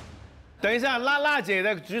等一下，娜姐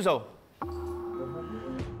的举手。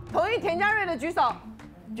同意田佳瑞的举手，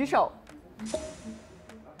举手。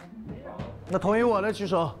那同意我的举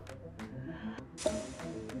手。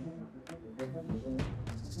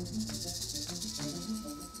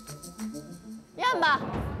验吧。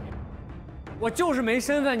我就是没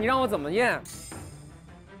身份，你让我怎么验？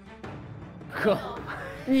哥，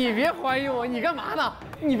你别怀疑我，你干嘛呢？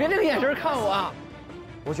你别这个眼神看我啊！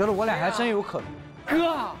我觉得我俩还真有可能。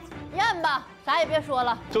哥，验吧，啥也别说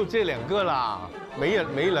了。就这2个啦，没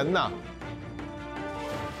人呐。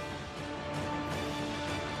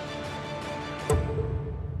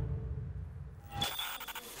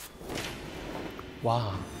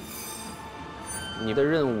哇！你的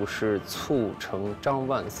任务是促成张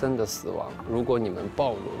万森的死亡。如果你们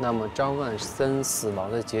暴露，那么张万森死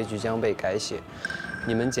亡的结局将被改写。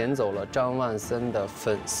你们捡走了张万森的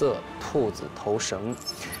粉色兔子头绳，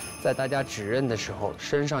在大家指认的时候，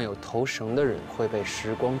身上有头绳的人会被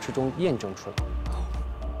时光之中验证出来。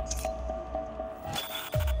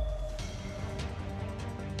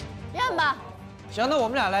验吧。行，那我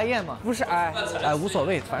们俩来验嘛。不是，无所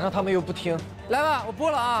谓，反正他们又不听。来吧，我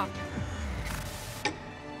播了啊。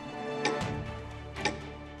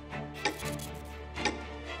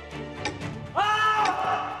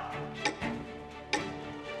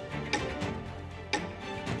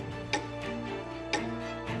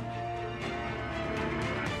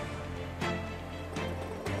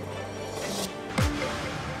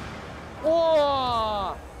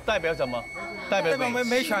哇！代表什么？代表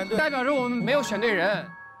没选对，代表着我们没有选对人。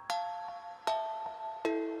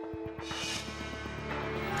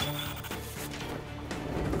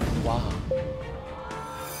哇！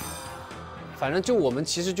反正就我们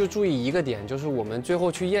其实就注意一个点，就是我们最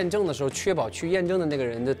后去验证的时候，确保去验证的那个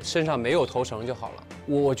人的身上没有头绳就好了。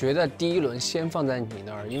我觉得第1轮先放在你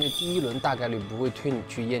那儿，因为第1轮大概率不会推你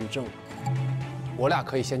去验证，我俩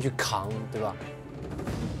可以先去扛，对吧？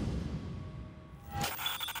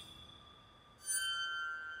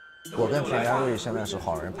我跟田佳瑞现在是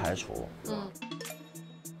好人排除。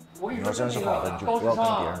你要真是好的，你就不要跟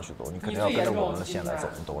别人去斗，你肯定要跟着我们的线来走，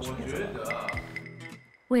你懂什么意思吗？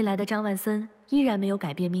未来的张万森依然没有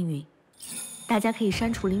改变命运，大家可以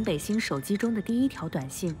删除林北星手机中的第1条短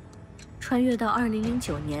信，穿越到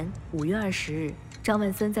2009年5月20日，张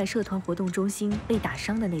万森在社团活动中心被打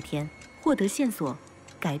伤的那天，获得线索，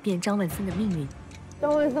改变张万森的命运。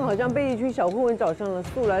张万森好像被一群小混混找上了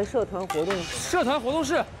速来社团活动。社团活动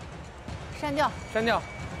室。删掉。删掉。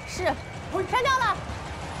是，删掉了。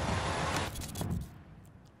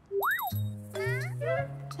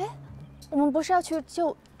哎，我们不是要去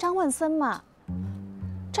救张万森吗？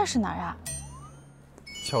这是哪儿啊？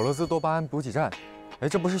巧乐兹多巴胺补给站。哎，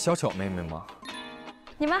这不是小巧妹妹吗？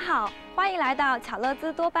你们好，欢迎来到巧乐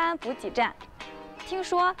兹多巴胺补给站。听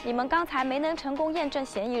说你们刚才没能成功验证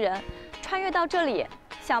嫌疑人，穿越到这里，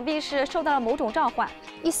想必是受到了某种召唤。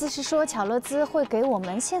意思是说巧乐兹会给我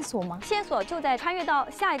们线索吗？线索就在穿越到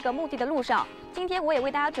下一个目的的路上。今天我也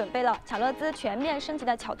为大家准备了巧乐兹全面升级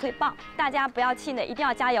的巧脆棒，大家不要气馁，一定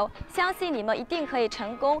要加油！相信你们一定可以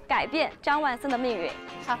成功改变张万森的命运。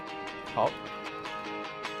好，好。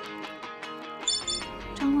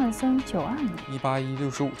张万森92年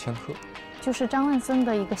18165千克，就是张万森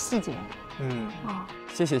的一个细节。哦，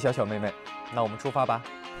谢谢小妹妹，那我们出发吧。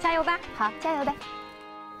加油吧！好，加油的。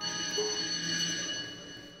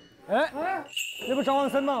哎，那不张万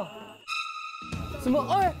森吗？怎么？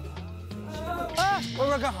哎，外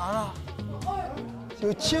边干啥呢？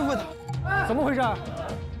有欺负他？怎么回事？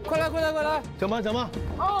快来！怎么？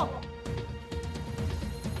哦，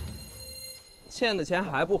欠的钱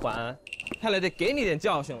还不还，看来得给你点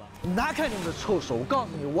教训了。拿开你们的臭手！我告诉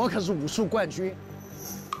你，我可是武术冠军。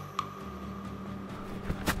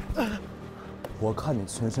我看你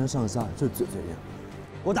全身上下就嘴硬，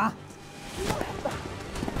给我打！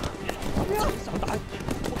想打？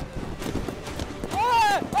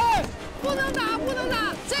哎，不能打，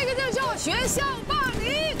这个就叫学校霸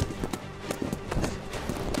凌。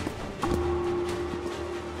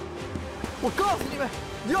我告诉你们，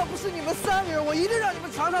要不是你们3个人，我一定让你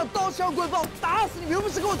们尝尝刀枪棍棒，打死你们！又不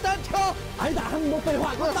是给我单挑，挨打还那么多废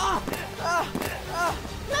话，给我打！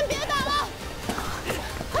们别打了，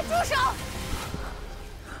快住手！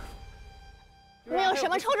你们有什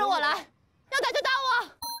么冲着我来？要打就打我！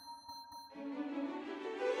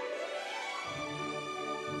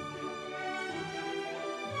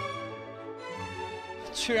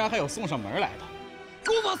居然还有送上门来的，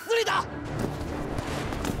给我往死里打！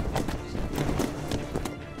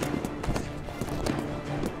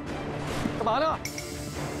干嘛呢？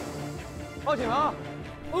报警啊！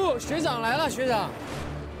哦，学长来了，学长。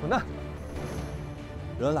滚蛋！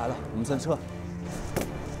人来了，我们先撤。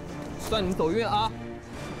算你们走运啊！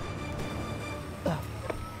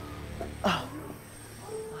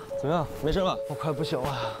怎么样？没事吧？我快不行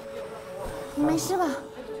了。你没事吧？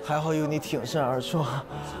还好有你挺身而出，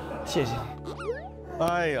谢谢你。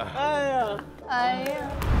哎呀！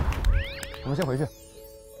我们先回去。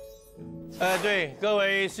对，各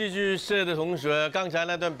位戏剧社的同学，刚才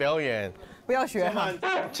那段表演不要学哈，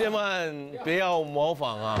千万不要模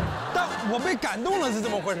仿啊！但我被感动了，是怎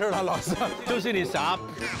么回事呢？老师，就是你傻。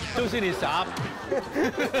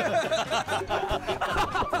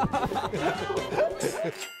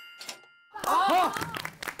好，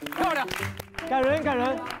漂亮，感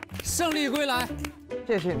人，胜利归来。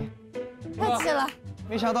谢谢你，客气了。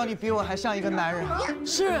没想到你比我还像一个男人。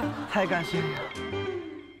是，太感谢你了。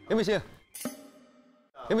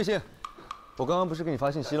林美欣，我刚刚不是给你发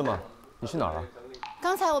信息了吗？你去哪儿了？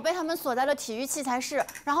刚才我被他们锁在了体育器材室，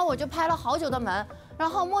然后我就拍了好久的门，然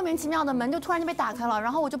后莫名其妙的门就突然就被打开了，然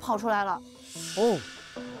后我就跑出来了。哦，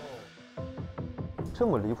这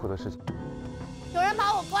么离谱的事情。有人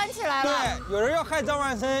把我关起来了。对，有人要害张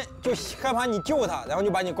万森，就害怕你救他，然后就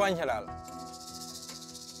把你关起来了。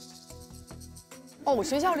哦，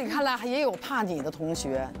学校里看来也有怕你的同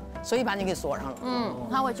学，所以把你给锁上了。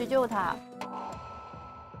怕我去救他。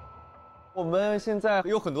我们现在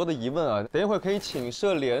有很多的疑问啊，等一会儿可以请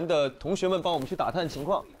社联的同学们帮我们去打探情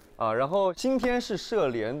况啊。然后今天是社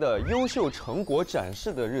联的优秀成果展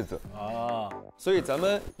示的日子啊，所以咱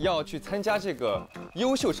们要去参加这个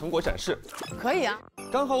优秀成果展示。可以啊，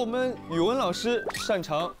刚好我们语文老师擅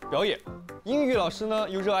长表演，英语老师呢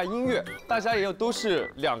又热爱音乐，大家也都是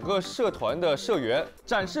2个社团的社员。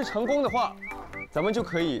展示成功的话，咱们就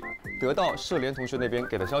可以得到社联同学那边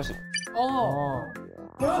给的消息。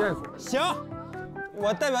线索行，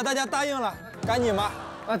我代表大家答应了，赶紧吧。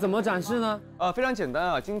那怎么展示呢？非常简单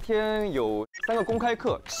啊，今天有3个公开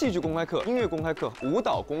课：戏剧公开课、音乐公开课、舞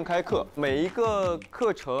蹈公开课。每一个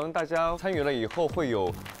课程大家参与了以后，会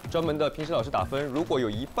有专门的评审老师打分。如果有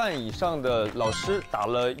1半以上的老师打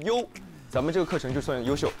了优，咱们这个课程就算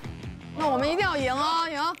优秀。那我们一定要赢哦，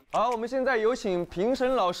赢！好，我们现在有请评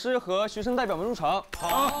审老师和学生代表们入场。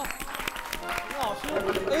好，老师，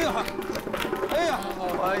哎呀，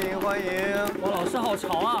欢迎！王老师好潮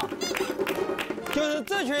啊！就是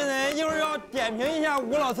这群人一会儿要点评一下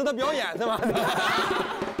吴老师的表演是吗？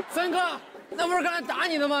森哥，那不是刚才打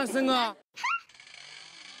你的吗？森哥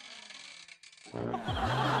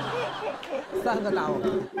，3个打我。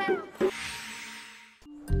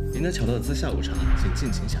您的巧乐兹下午茶，请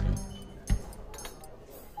尽情享用。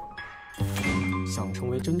想成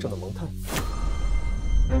为真正的萌探，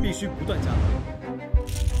必须不断加班，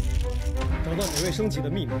找到每位升级的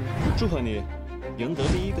秘密。祝贺你赢得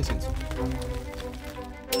第1个线索。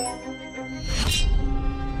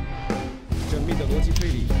缜密的逻辑推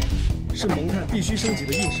理是萌探必须升级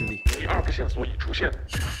的硬实力。第2个线索已出现，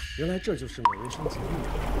原来这就是美味升级的秘密。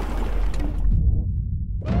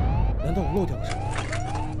难道我漏掉了什么？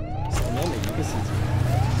扫描每一个细节，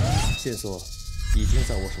线索已经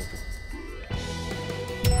在我手中。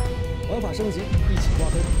玩法升级，一起瓜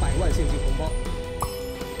分100万现金红包。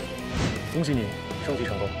恭喜你升级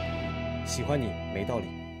成功，喜欢你没道理，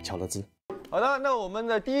巧乐兹。好的，那我们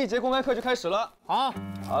的第1节公开课就开始了。好，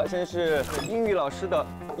先是英语老师的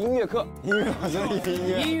音乐课，英语老师的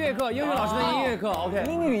音乐课，英语老师的音乐课 ，OK。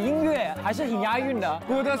英语音乐还是挺押韵的。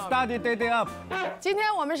Good study day up。今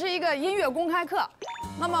天我们是一个音乐公开课，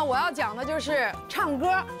那么我要讲的就是唱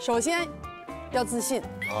歌，首先要自信，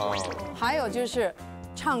还有就是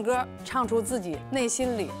唱歌唱出自己内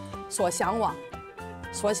心里所向往、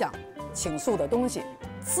所想倾诉的东西，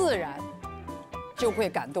自然就会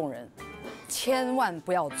感动人。千万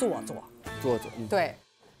不要做作。对，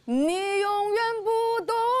你永远不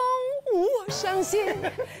懂我伤心，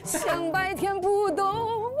像白天不懂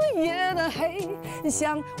夜的黑，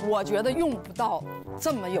我觉得用不到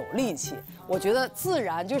这么有力气，我觉得自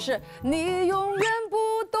然就是你永远不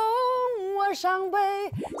懂我伤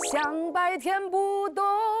悲，像白天不懂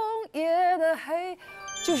夜的黑，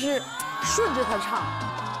就是顺着它唱。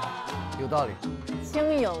有道理。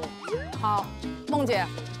轻盈。好，梦姐。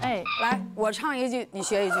哎，来，我唱一句，你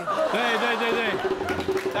学一句。对，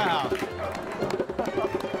太好。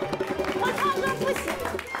我唱歌不行。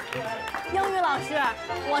英语老师，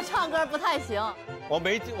我唱歌不太行。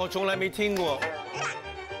我从来没听过。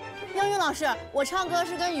英语老师，我唱歌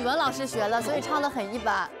是跟语文老师学的，所以唱得很一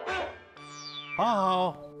般。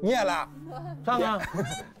好，你也来，唱啊！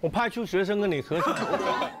我派出学生跟你合唱。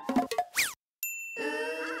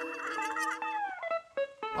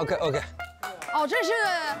OK。哦，这是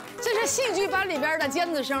戏剧班里边的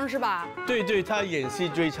尖子生是吧？对，他演戏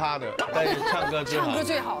最差的，但是唱歌最好。唱歌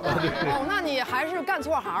最好的。哦，那你还是干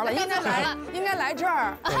错行了，应该来这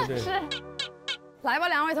儿。对。是。来吧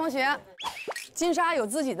，2位同学，金莎有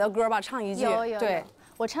自己的歌吧？唱一句。有。对，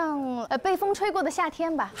我唱被风吹过的夏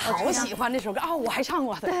天吧。好喜欢这首歌啊！我还唱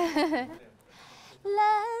过的。对。蓝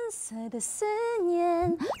色的思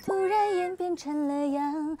念突然演变成了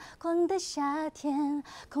阳光的夏天，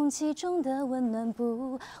空气中的温暖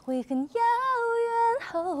不会很遥远。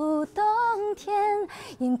后冬天，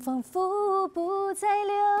因仿佛不再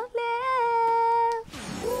留恋。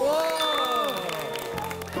哇！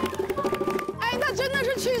哎，那真的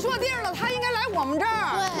是去错地儿了，他应该来我们这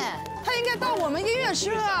儿。对，他应该到我们音乐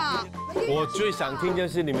社啊。我最想听就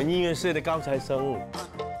是你们音乐社的高材生。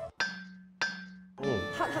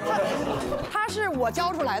他是我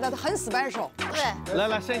教出来的，他很 special。对，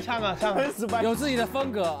来，先唱啊，唱。有自己的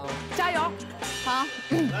风格啊，加油！好。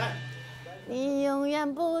来。你永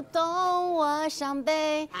远不懂我伤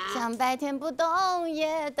悲，像白天不懂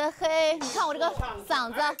夜的黑。你看我这个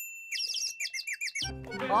嗓子。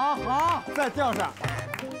好，再调上。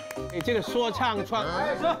你这个说唱，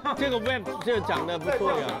这个 rap 这长得不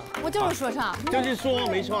错呀。我就是说唱，就是说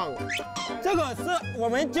没唱。这个是我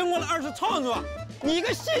们经过了2次创作。你一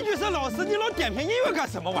个戏剧社老师，你老点评音乐干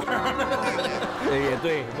什么玩意儿？也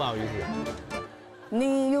对，不好意思。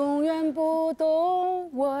你永远不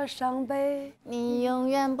懂我伤悲，你永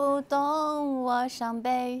远不懂我伤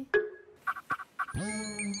悲。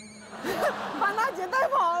把娜姐带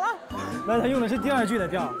跑了。那他用的是第2句的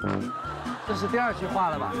调。这是第2句话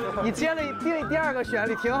了吧？你接了第2个旋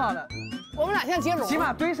律挺好的。我们俩现在接龙，起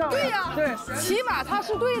码对上了。对呀，对，起码他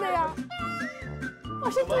是对的呀。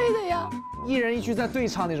我是对的呀。一人一句在对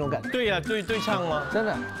唱那种感觉。对呀，对唱吗？真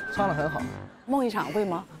的唱得很好。梦一场会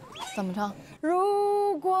吗？怎么唱？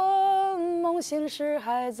如果梦醒时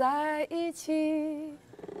还在一起，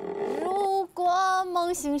如果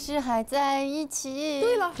梦醒时还在一起。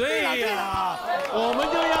对了，我们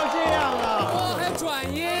就要这样了。哦，还有转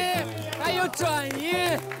音，还有转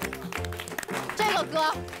音。这个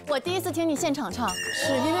歌我第1次听你现场唱，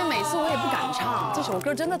是因为每次我也不敢唱，这首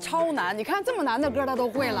歌真的超难。你看这么难的歌他都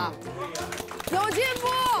会了，有进步。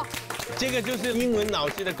这个就是英文老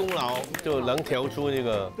师的功劳，就能调出这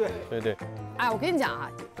个。对。哎，我跟你讲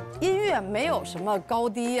啊，音乐没有什么高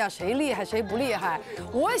低呀，谁厉害谁不厉害，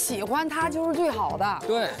我喜欢它就是最好的。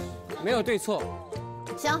对，没有对错。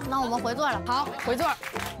行，那我们回座了。好，回座。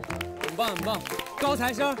很棒，高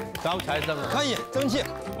材生，可以，争气，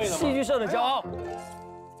戏剧社的骄傲。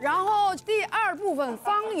然后第2部分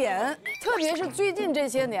方言，特别是最近这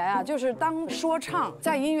些年啊，就是当说唱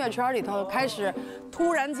在音乐圈里头开始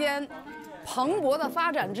突然间蓬勃的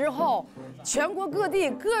发展之后，全国各地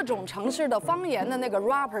各种城市的方言的那个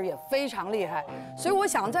rapper 也非常厉害，所以我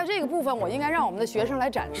想在这个部分，我应该让我们的学生来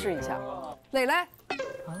展示一下。磊磊，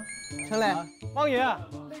陈磊，方言，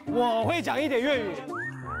我会讲一点粤语。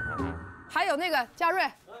还有那个嘉瑞，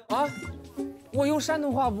啊，我用山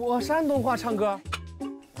东话唱歌。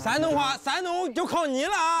山东就靠你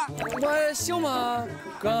了啊！我行吗，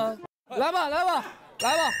哥？来吧。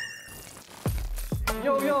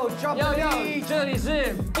yo drop 这里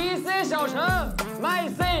是 BC 小城 ，My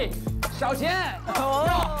C 小錢。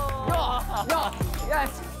Yes，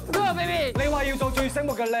 go baby。你話要做最醒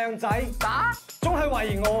目嘅靚仔，打，總係懷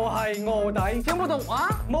疑我係臥底。聽不懂啊？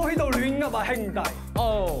冇喺度亂噏啊，兄弟。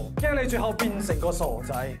哦，驚你最後變成個傻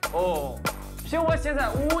仔。哦。凭我现在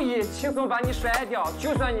武艺，轻松把你甩掉。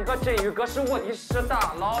就算你个振宇哥是我的师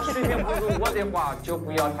大佬，水平不如我的话，就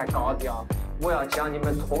不要太高调。我要将你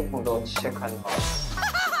们统统都切开了。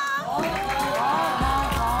好。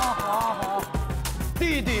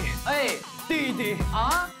弟弟，哎，弟弟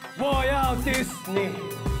啊，我要 diss 你。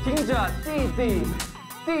听着，弟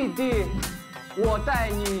弟，我带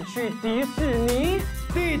你去迪士尼。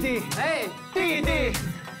弟弟，哎，弟弟。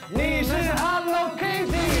你是 Hello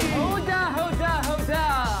Kitty， hold up。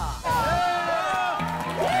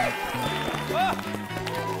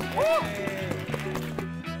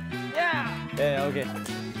哎 ，OK，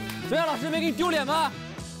 怎么样，老师没给你丢脸吗？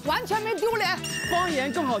完全没丢脸，方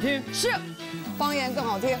言更好听。是，方言更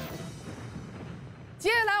好听。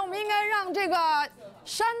接下来我们应该让这个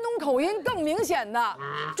山东口音更明显的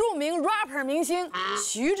著名 rapper 明星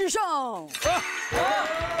徐志胜。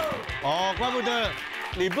哦，怪不得。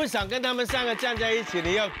你不想跟他们三个站在一起，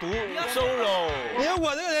你要独 solo。因为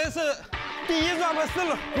我这个人是第一 rapper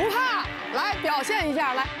solo， 不怕，来表现一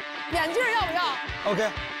下，来，眼镜要不要 ？OK。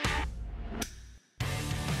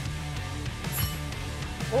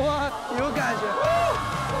哇，有感觉，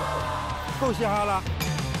够嘻哈了。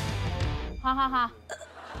好。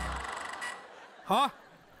好，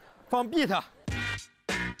放 beat。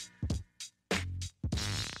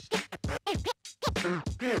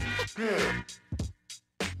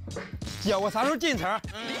姐，我啥时候进城？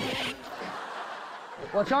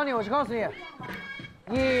我教你，我告诉你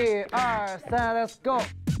，1、2、3 ，Let's go。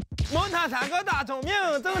萌探3个大聪明，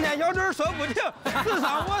整天小嘴说不停，智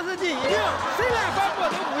商我是第1名，谁来反驳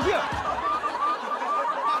都不行。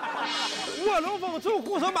卧龙凤雏，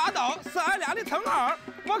胡说八道，是俺俩的称号。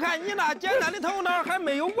我看你那简单的头脑还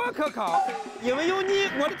没有我可靠，因为有你，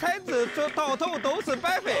我的才智到头都是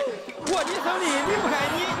白费。我的胜利离不开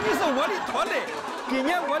你，你是我的拖累。今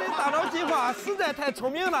年我的大脑计划实在太聪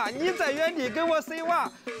明了，你在原地跟我谁娃，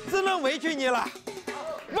只能委屈你了。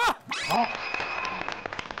好，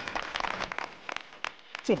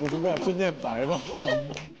这不是我分念白吗？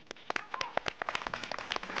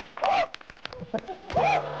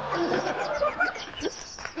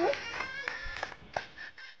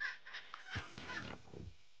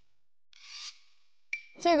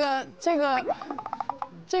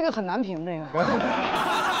这个很难评，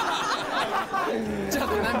这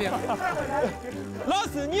很难评。老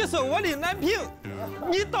师，你说我的难评，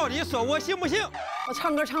你到底说我行不行？我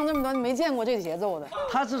唱歌唱这么多，没见过这个节奏的。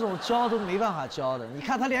他这种教都没办法教的，你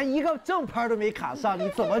看他连一个正拍都没卡上，你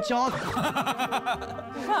怎么教他？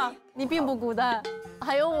看，你并不孤单，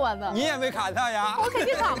还有我呢。你也没卡上呀？我肯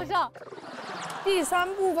定卡不上。第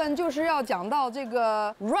3部分就是要讲到这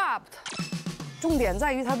个 rap。重点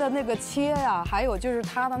在于它的那个切呀，还有就是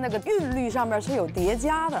它的那个韵律上面是有叠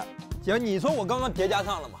加的。姐，你说我刚刚叠加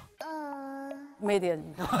上了吗？没叠。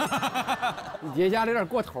你叠加的有点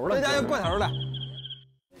过头了。叠加就过头了。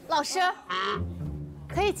老师，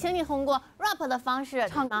可以请你通过 rap 的方式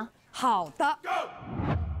唱吗？好的。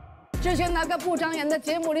之前那个不长眼的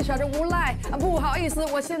节目里耍着无赖，不好意思，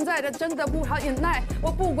我现在的真的不好忍耐。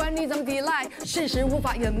我不管你怎么抵赖，事实无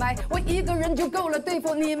法掩埋，我一个人就够了对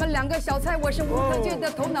付你们2个小菜。我是无可借的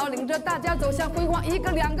头脑，领着大家走向辉煌。1个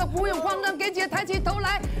2个不用慌张，给姐抬起头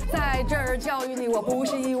来，在这儿教育你，我不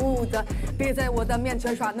是义务的，别在我的面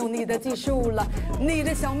前耍弄你的技术了，你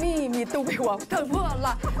的小秘密都被我捅破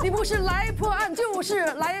了，你不是来破案，就是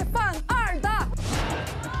来犯二的。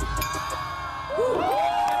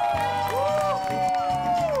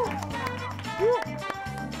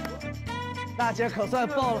大姐可算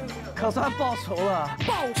报仇了，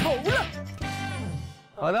报仇了。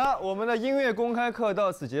好的，我们的音乐公开课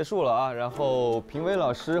到此结束了啊。然后评委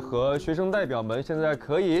老师和学生代表们现在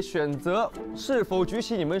可以选择是否举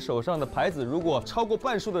起你们手上的牌子。如果超过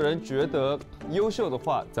半数的人觉得优秀的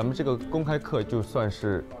话，咱们这个公开课就算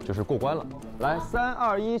是过关了。来，3、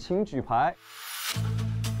2、1，请举牌。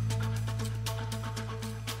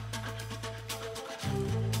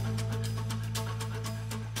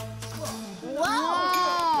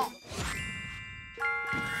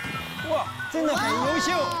真的很优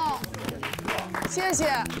秀。谢谢。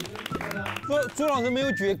朱老师没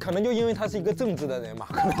有举，可能就因为他是一个正直的人嘛。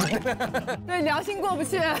对，良心过不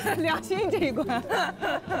去，良心这一关。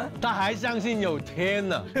他还相信有天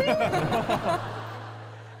呢。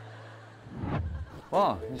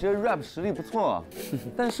哇，你这 rap 实力不错啊，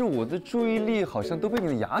但是我的注意力好像都被你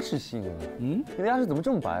的牙齿吸引了。你的牙齿怎么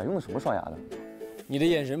这么白？用的什么刷牙的？你的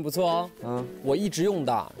眼神不错哦。我一直用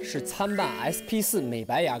的是参半 SP4 美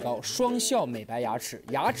白牙膏，双效美白牙齿，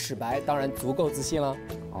牙齿白当然足够自信了。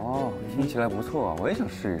哦，听起来不错啊，我也想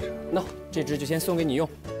试一试。那这支就先送给你用。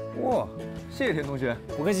哇，谢谢田同学。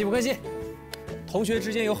不客气，不客气。同学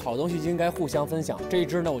之间有好东西就应该互相分享，这一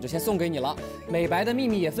支呢我就先送给你了。美白的秘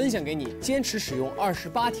密也分享给你，坚持使用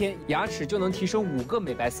28天，牙齿就能提升5个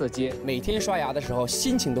美白色阶，每天刷牙的时候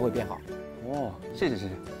心情都会变好。哇，谢谢谢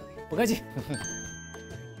谢，不客气。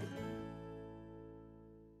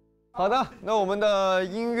好的，那我们的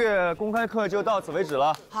音乐公开课就到此为止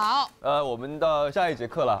了。好，我们的下一节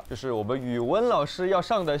课了，就是我们语文老师要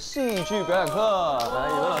上的戏剧表演课。来，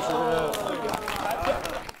语文老师。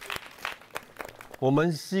我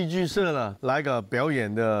们戏剧社呢来个表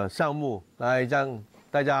演的项目，来让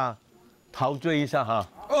大家陶醉一下哈。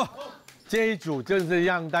哦，这一组就是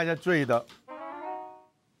让大家醉的，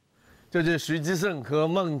就是徐志胜和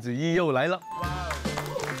孟子义又来了。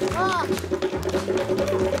啊！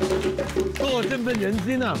做振奋人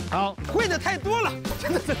心啊！好，会的太多了，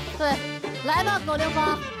真的是。对，来吧，狗流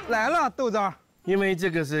芳。来了，豆渣。因为这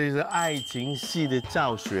个是爱情戏的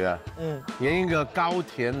教学啊，演一个高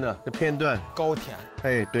甜的片段。高甜。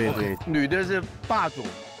哎，对对，女的是霸总，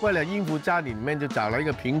为了应付家里面就找了一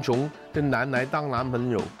个贫穷的男来当男朋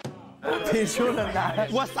友。贫穷的男，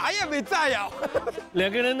我啥也没占呀。两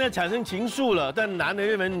个人呢产生情愫了，但男的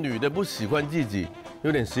认为女的不喜欢自己，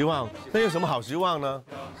有点失望。那有什么好失望呢？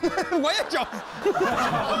我也讲。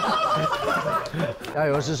加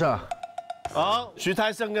油，志胜！好，徐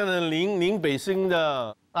太胜跟林北星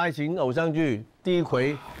的爱情偶像剧第一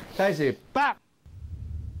回开始吧。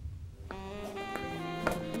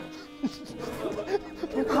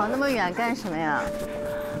你跑那么远干什么呀？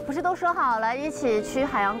不是都说好了一起去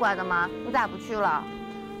海洋馆的吗？你咋不去了？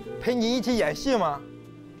陪你一起演戏吗？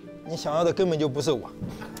你想要的根本就不是我。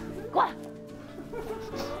滚！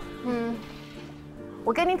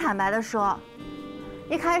我跟你坦白的说，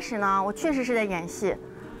一开始呢，我确实是在演戏，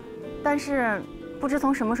但是不知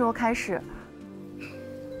从什么时候开始，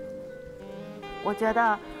我觉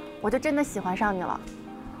得我就真的喜欢上你了。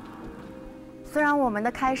虽然我们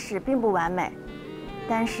的开始并不完美，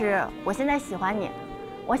但是我现在喜欢你，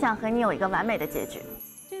我想和你有一个完美的结局。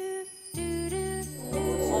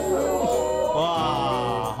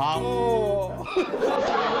哇，好。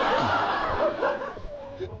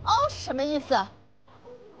哦，什么意思？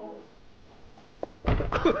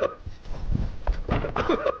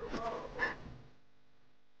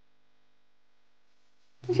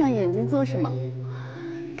闭上眼睛做什么？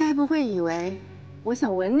该不会以为我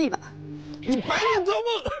想吻你吧？你白日做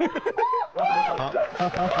梦。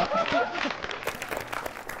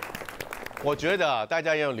我觉得大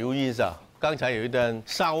家要留意一下，刚才有一段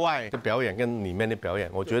校外的表演跟里面的表演，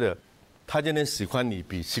我觉得他真的喜欢你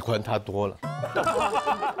比喜欢他多了。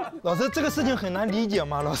老师，这个事情很难理解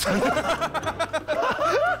吗？老师，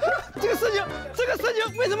这个事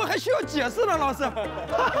情为什么还需要解释呢？老师，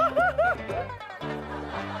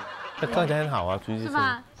刚才很好啊，徐志胜。是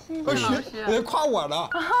吧？谢谢老师。人夸我了。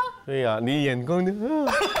对呀，你眼光的。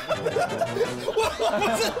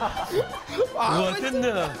我真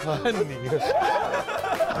的恨你。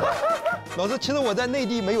老师，其实我在内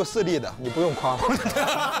地没有势力的，你不用夸我。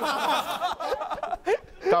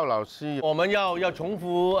赵老师，我们要重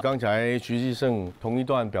复刚才徐志胜同一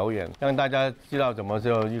段表演，让大家知道怎么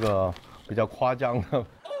就一个比较夸张的。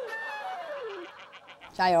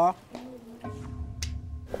加油！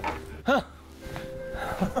哼，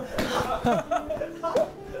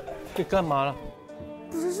这干嘛了？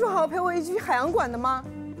不是说好陪我一起去海洋馆的吗？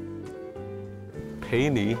陪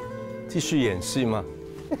你继续演戏吗？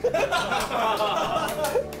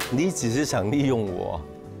你只是想利用我。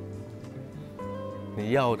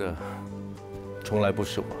你要的从来不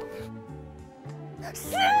是我。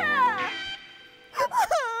是。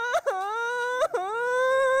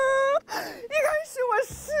一开始我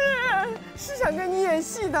是想跟你演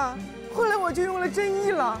戏的，后来我就用了真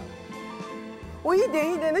意了。我一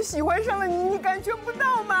点一点的喜欢上了你，你感觉不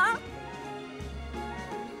到吗？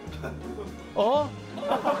哦。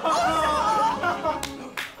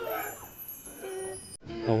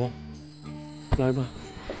好吧，来吧，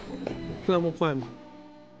那么快吗？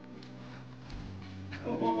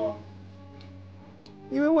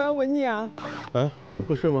因为我要吻你啊！啊，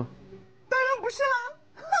不是吗？当然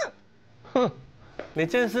哼，你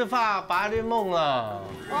真是发白日梦啊！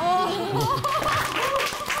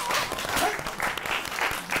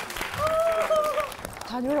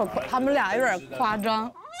他们俩有点夸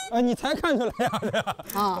张。你才看出来呀？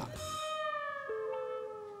啊。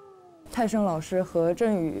泰生老师和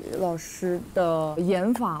振宇老师的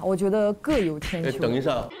演法，我觉得各有千秋。等一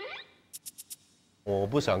下，我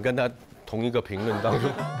不想跟他同一个评论当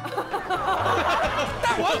中。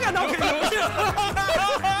但我感到很荣幸。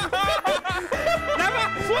来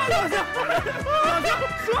吧，说老师，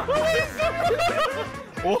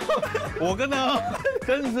说。我跟他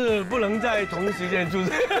真是不能在同一时间出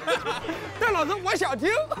现。但老师，我想听。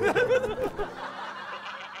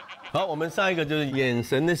好，我们下一个就是眼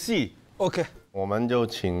神的戏。OK， 我们就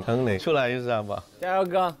请陈磊出来一下吧。加油，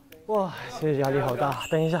哥！哇，这压力好大。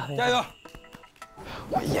等一下，加油！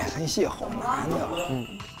我眼神戏好难的。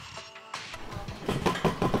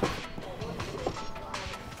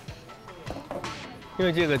因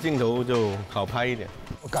为这个镜头就好拍一点。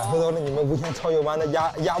我感受到了你们无限超游班的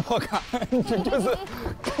压迫感，就是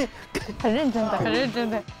很认真的，很认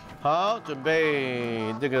真的。好，准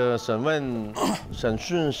备这个审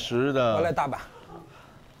讯时的。我来大阪。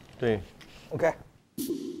对。OK。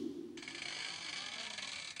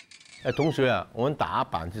哎，同学啊，我们打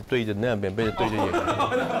板是对着那边，不是对着眼睛。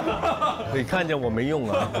你看见我没用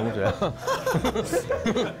啊，同学。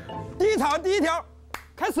第一条，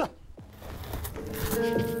开始。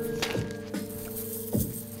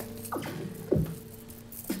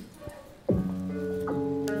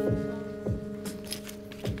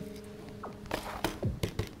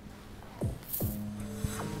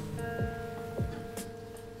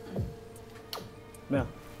咩啊？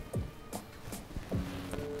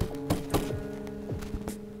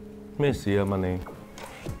咩事啊？問你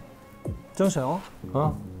張相啊？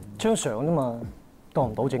啊？張相啫嘛，當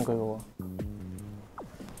唔到證據嘅喎。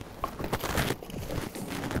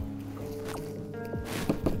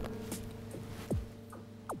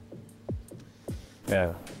咩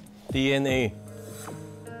 ？DNA，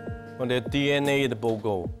 我哋 DNA 嘅報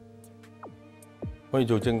告可以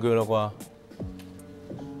做證據啦啩？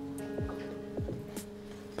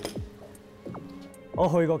我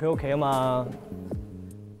去過佢屋企啊嘛，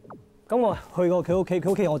咁我去過佢屋企，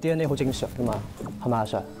佢屋企有我 DNA 好正常噶嘛，係咪阿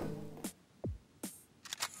Sir？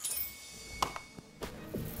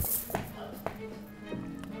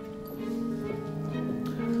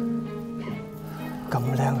咁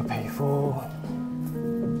靚嘅皮膚，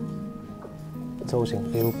做成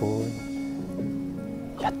標本，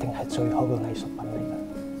一定係最好嘅藝術品嚟嘅。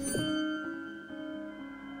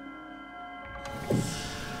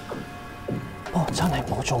我真係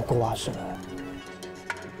冇做過阿 Sir，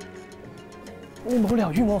 你冇理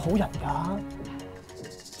由冤枉好人㗎，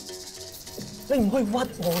你唔可以屈我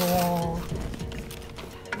咯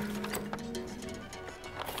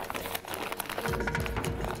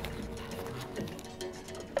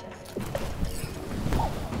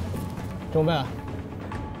喎！做咩啊？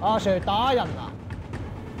阿 Sir 打人啊？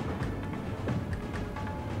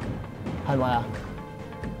係咪啊？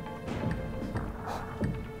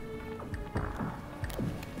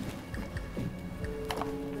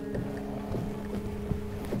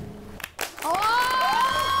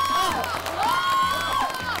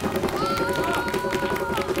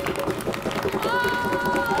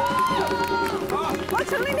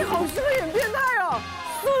陈丽，你好适合演变态哦，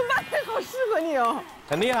四分半也好适合你哦。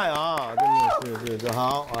很厉害啊，真的是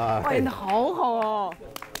好啊！哇，演得好好哦，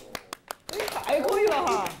你太可以了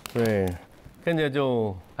哈。对，跟着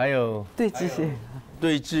就还有对峙戏，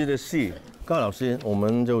对峙的戏，高老师我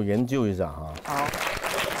们就研究一下哈。好。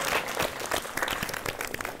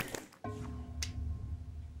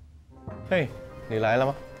嘿，你来了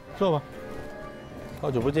吗？坐吧，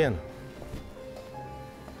好久不见了。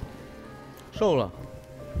瘦了？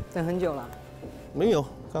等很久了。没有，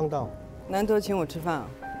刚到。难得请我吃饭啊，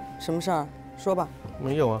什么事儿？说吧。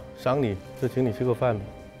没有啊，想你就请你吃个饭呗。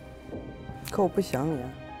可我不想你啊，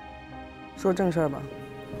说正事儿吧。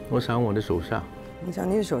我想我的手下。你想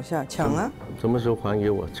你的手下抢啊？什么时候还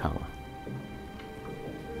给我抢啊？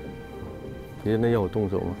你真的要我动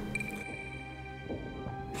手吗？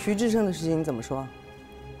徐志胜的事情你怎么说？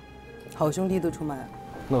好兄弟都出卖了。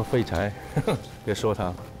那废柴，别说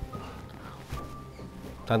他。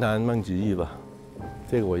谈谈孟子义吧，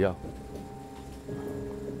这个我要。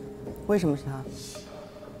为什么是他？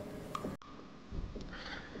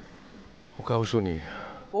我告诉你，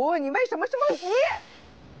我问你为什么是孟子义？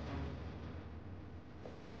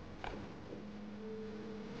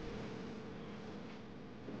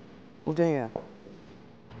吴镇宇，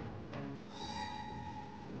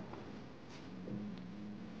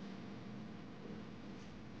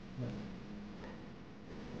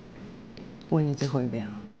问你最后一遍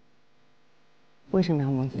啊，为什么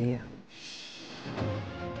要孟子义？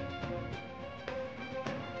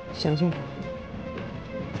想清楚。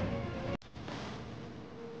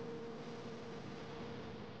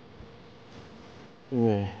因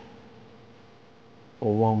为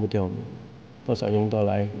我忘不掉你，不想用它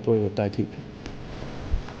来做一个代替品。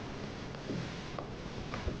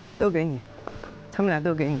都给你，他们俩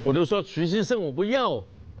都给你。我就说徐先生我不要。哇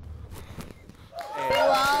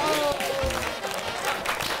哦！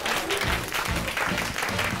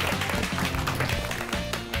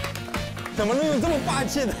怎么能用这么霸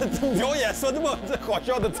气的表演说这么好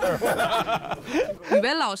笑的词儿？语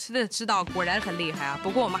文老师的指导果然很厉害啊！不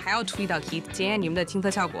过我们还要出一道题，检验你们的听测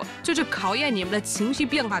效果，就是考验你们的情绪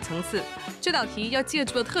变化层次。这道题要借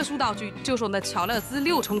助的特殊道具就是我们的巧乐兹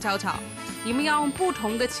6重巧巧，你们要用不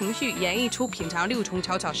同的情绪演绎出品尝6重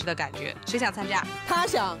巧巧时的感觉。谁想参加？他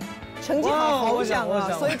想，成绩好，好想啊，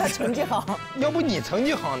所以他成绩好。要不你成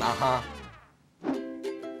绩好呢哈？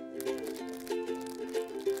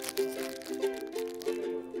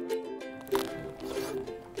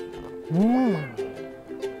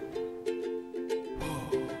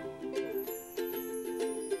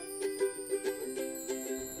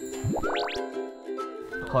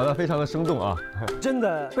好的，非常的生动啊！真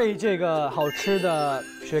的被这个好吃的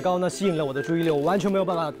雪糕呢吸引了我的注意力，我完全没有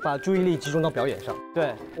办法把注意力集中到表演上。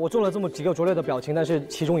对我做了这么几个拙劣的表情，但是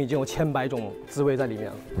其中已经有千百种滋味在里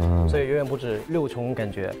面了，所以远远不止6重感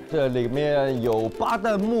觉。这里面有巴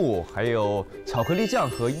旦木，还有巧克力酱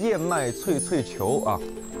和燕麦脆脆球啊，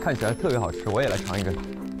看起来特别好吃，我也来尝一根。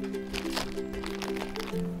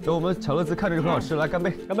等我们巧乐兹看着就很好吃，来干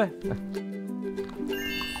杯！干杯！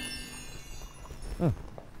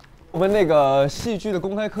我们那个戏剧的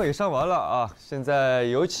公开课也上完了啊，现在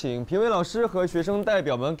有请评委老师和学生代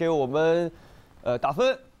表们给我们打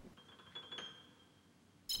分。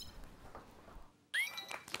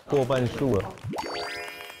过半数了。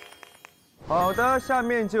好的，下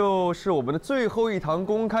面就是我们的最后一堂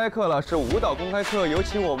公开课了，是舞蹈公开课，有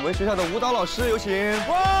请我们学校的舞蹈老师，有请。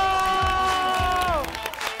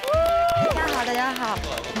大家好，大家好，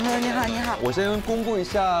你好，你好。我先公布一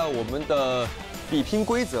下我们的比拼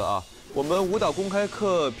规则啊。我们舞蹈公开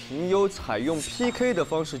课评优采用 PK 的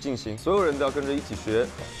方式进行，所有人都要跟着一起学。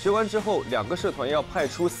学完之后，2个社团要派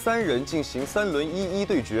出3人进行3轮1-1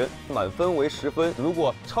对决，满分为10分。如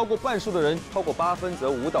果超过半数的人超过8分，则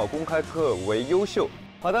舞蹈公开课为优秀。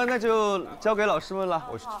好的，那就交给老师们了，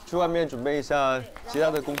我去外面准备一下其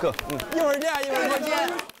他的功课。一会儿见，一会儿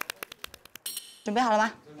见。准备好了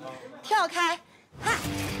吗？跳开，哈，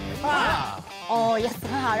哦 ，yes，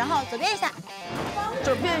 很好。然后左边一下，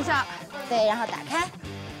左边一下，对，然后打开。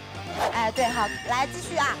哎，对，好，来继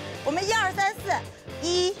续啊，我们1、2、3、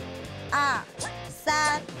4，1、2、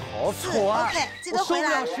3，好丑啊 ！OK， 记得回来。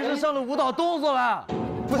我受不了学生上的舞蹈动作了，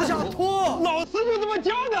不是想脱，老师就这么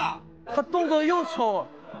教的。他动作又丑，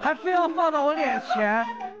还非要放到我脸前。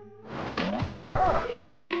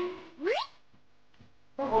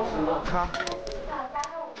他，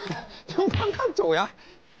就慢慢走呀。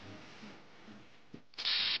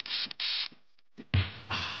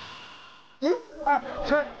1、2、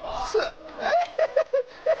3、4。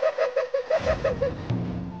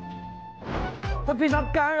他非常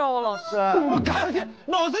干扰我，老师。我干扰，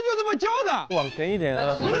老师就这么教的。往前一点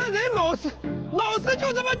啊！不是人，老师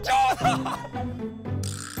就这么教的。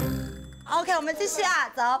OK， 我们继续啊，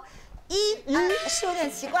走。是有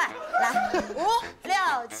点奇怪，来，5、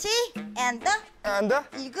6、7 and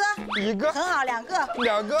一个，很好，2个，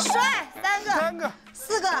帅，3个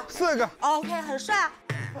，4个，OK， 很帅啊。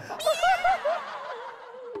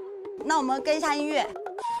那我们跟一下音乐，1、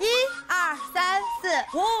2、3、4、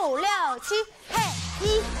5、6、7，嘿，1、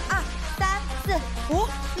2、3、4、5、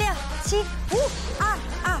6、7，5、2、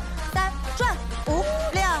3，转，5、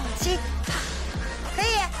6、7，可以。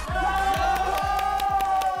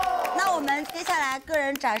那我们接下来个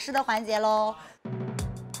人展示的环节喽。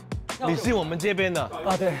你是我们这边的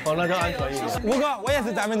啊？对，哦，那就安全一点。吴哥，我也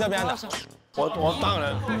是咱们这边的。我当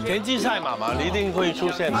然，田忌赛马嘛，你一定会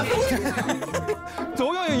出现的。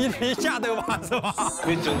总要有一题下的吧，是吧？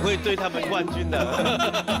你总会对他们冠军的。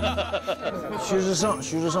徐志胜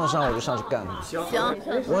上我就上去干了。行，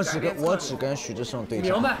我只跟徐志胜对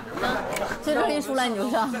战。明白。最终一出来你就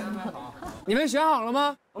上。你们选好了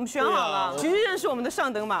吗？我们选好了，徐志胜是我们的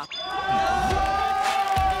上等马。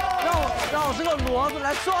让我这个骡子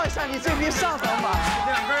来撞一下你这匹上等马。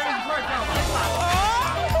2个人一块跳吧。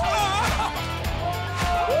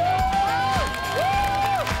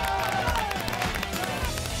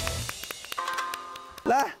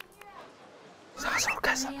来，啥时候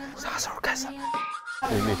开始？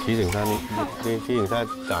你提醒他，你提醒他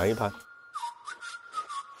打一盘。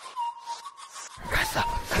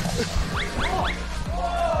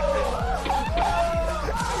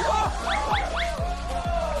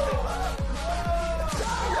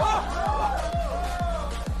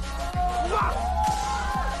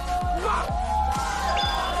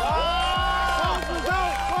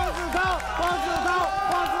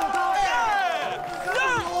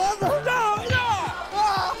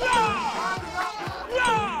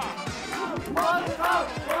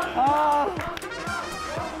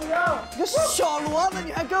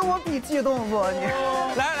让我比激动不？你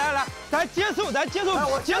来，咱接受结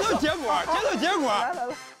果，来。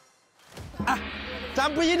哎，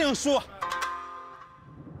咱不一定输。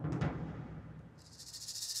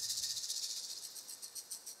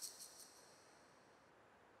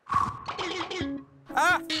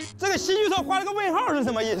哎，这个戏剧上画了个问号是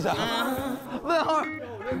什么意思啊？问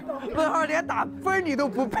号连打分你都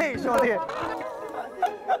不配，兄弟。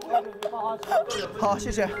好，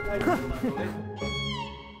谢谢。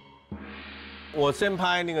我先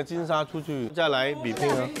拍那个金沙出去，再来比拼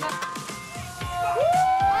啊！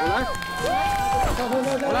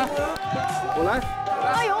我来。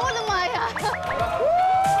哎呦我的妈呀！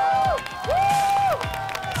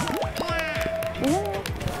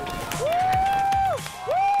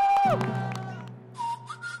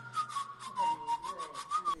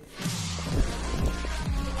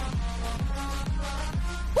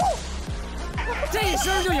这一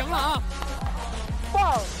声就赢了啊！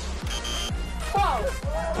棒！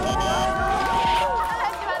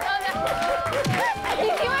你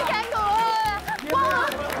因为看过我，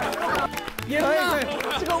赢了！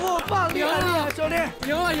这个舞棒厉害，兄弟！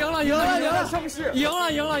赢了，声势！赢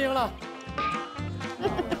了！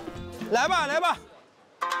来吧！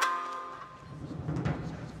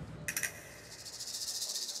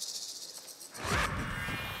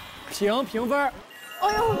评分。哎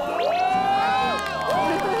呦！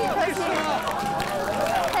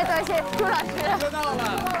太多谢朱老师了。得到了。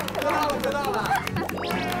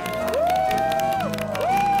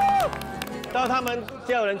到他们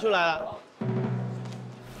叫人出来了。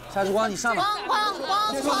夏之光，你上吧。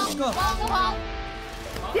光，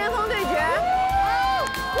巅峰对决。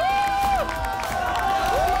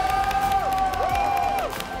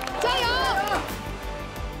加油！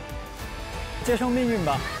接受命运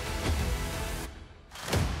吧。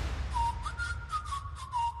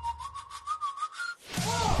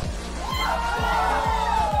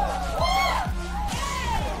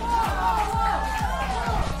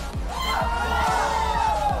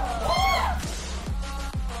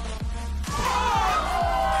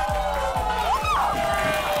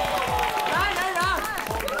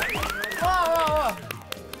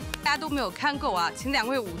没有看够啊，请2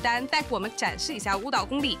位舞担带给我们展示一下舞蹈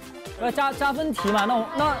功力。加分题嘛，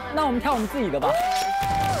那我们跳我们自己的吧。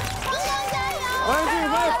我让自己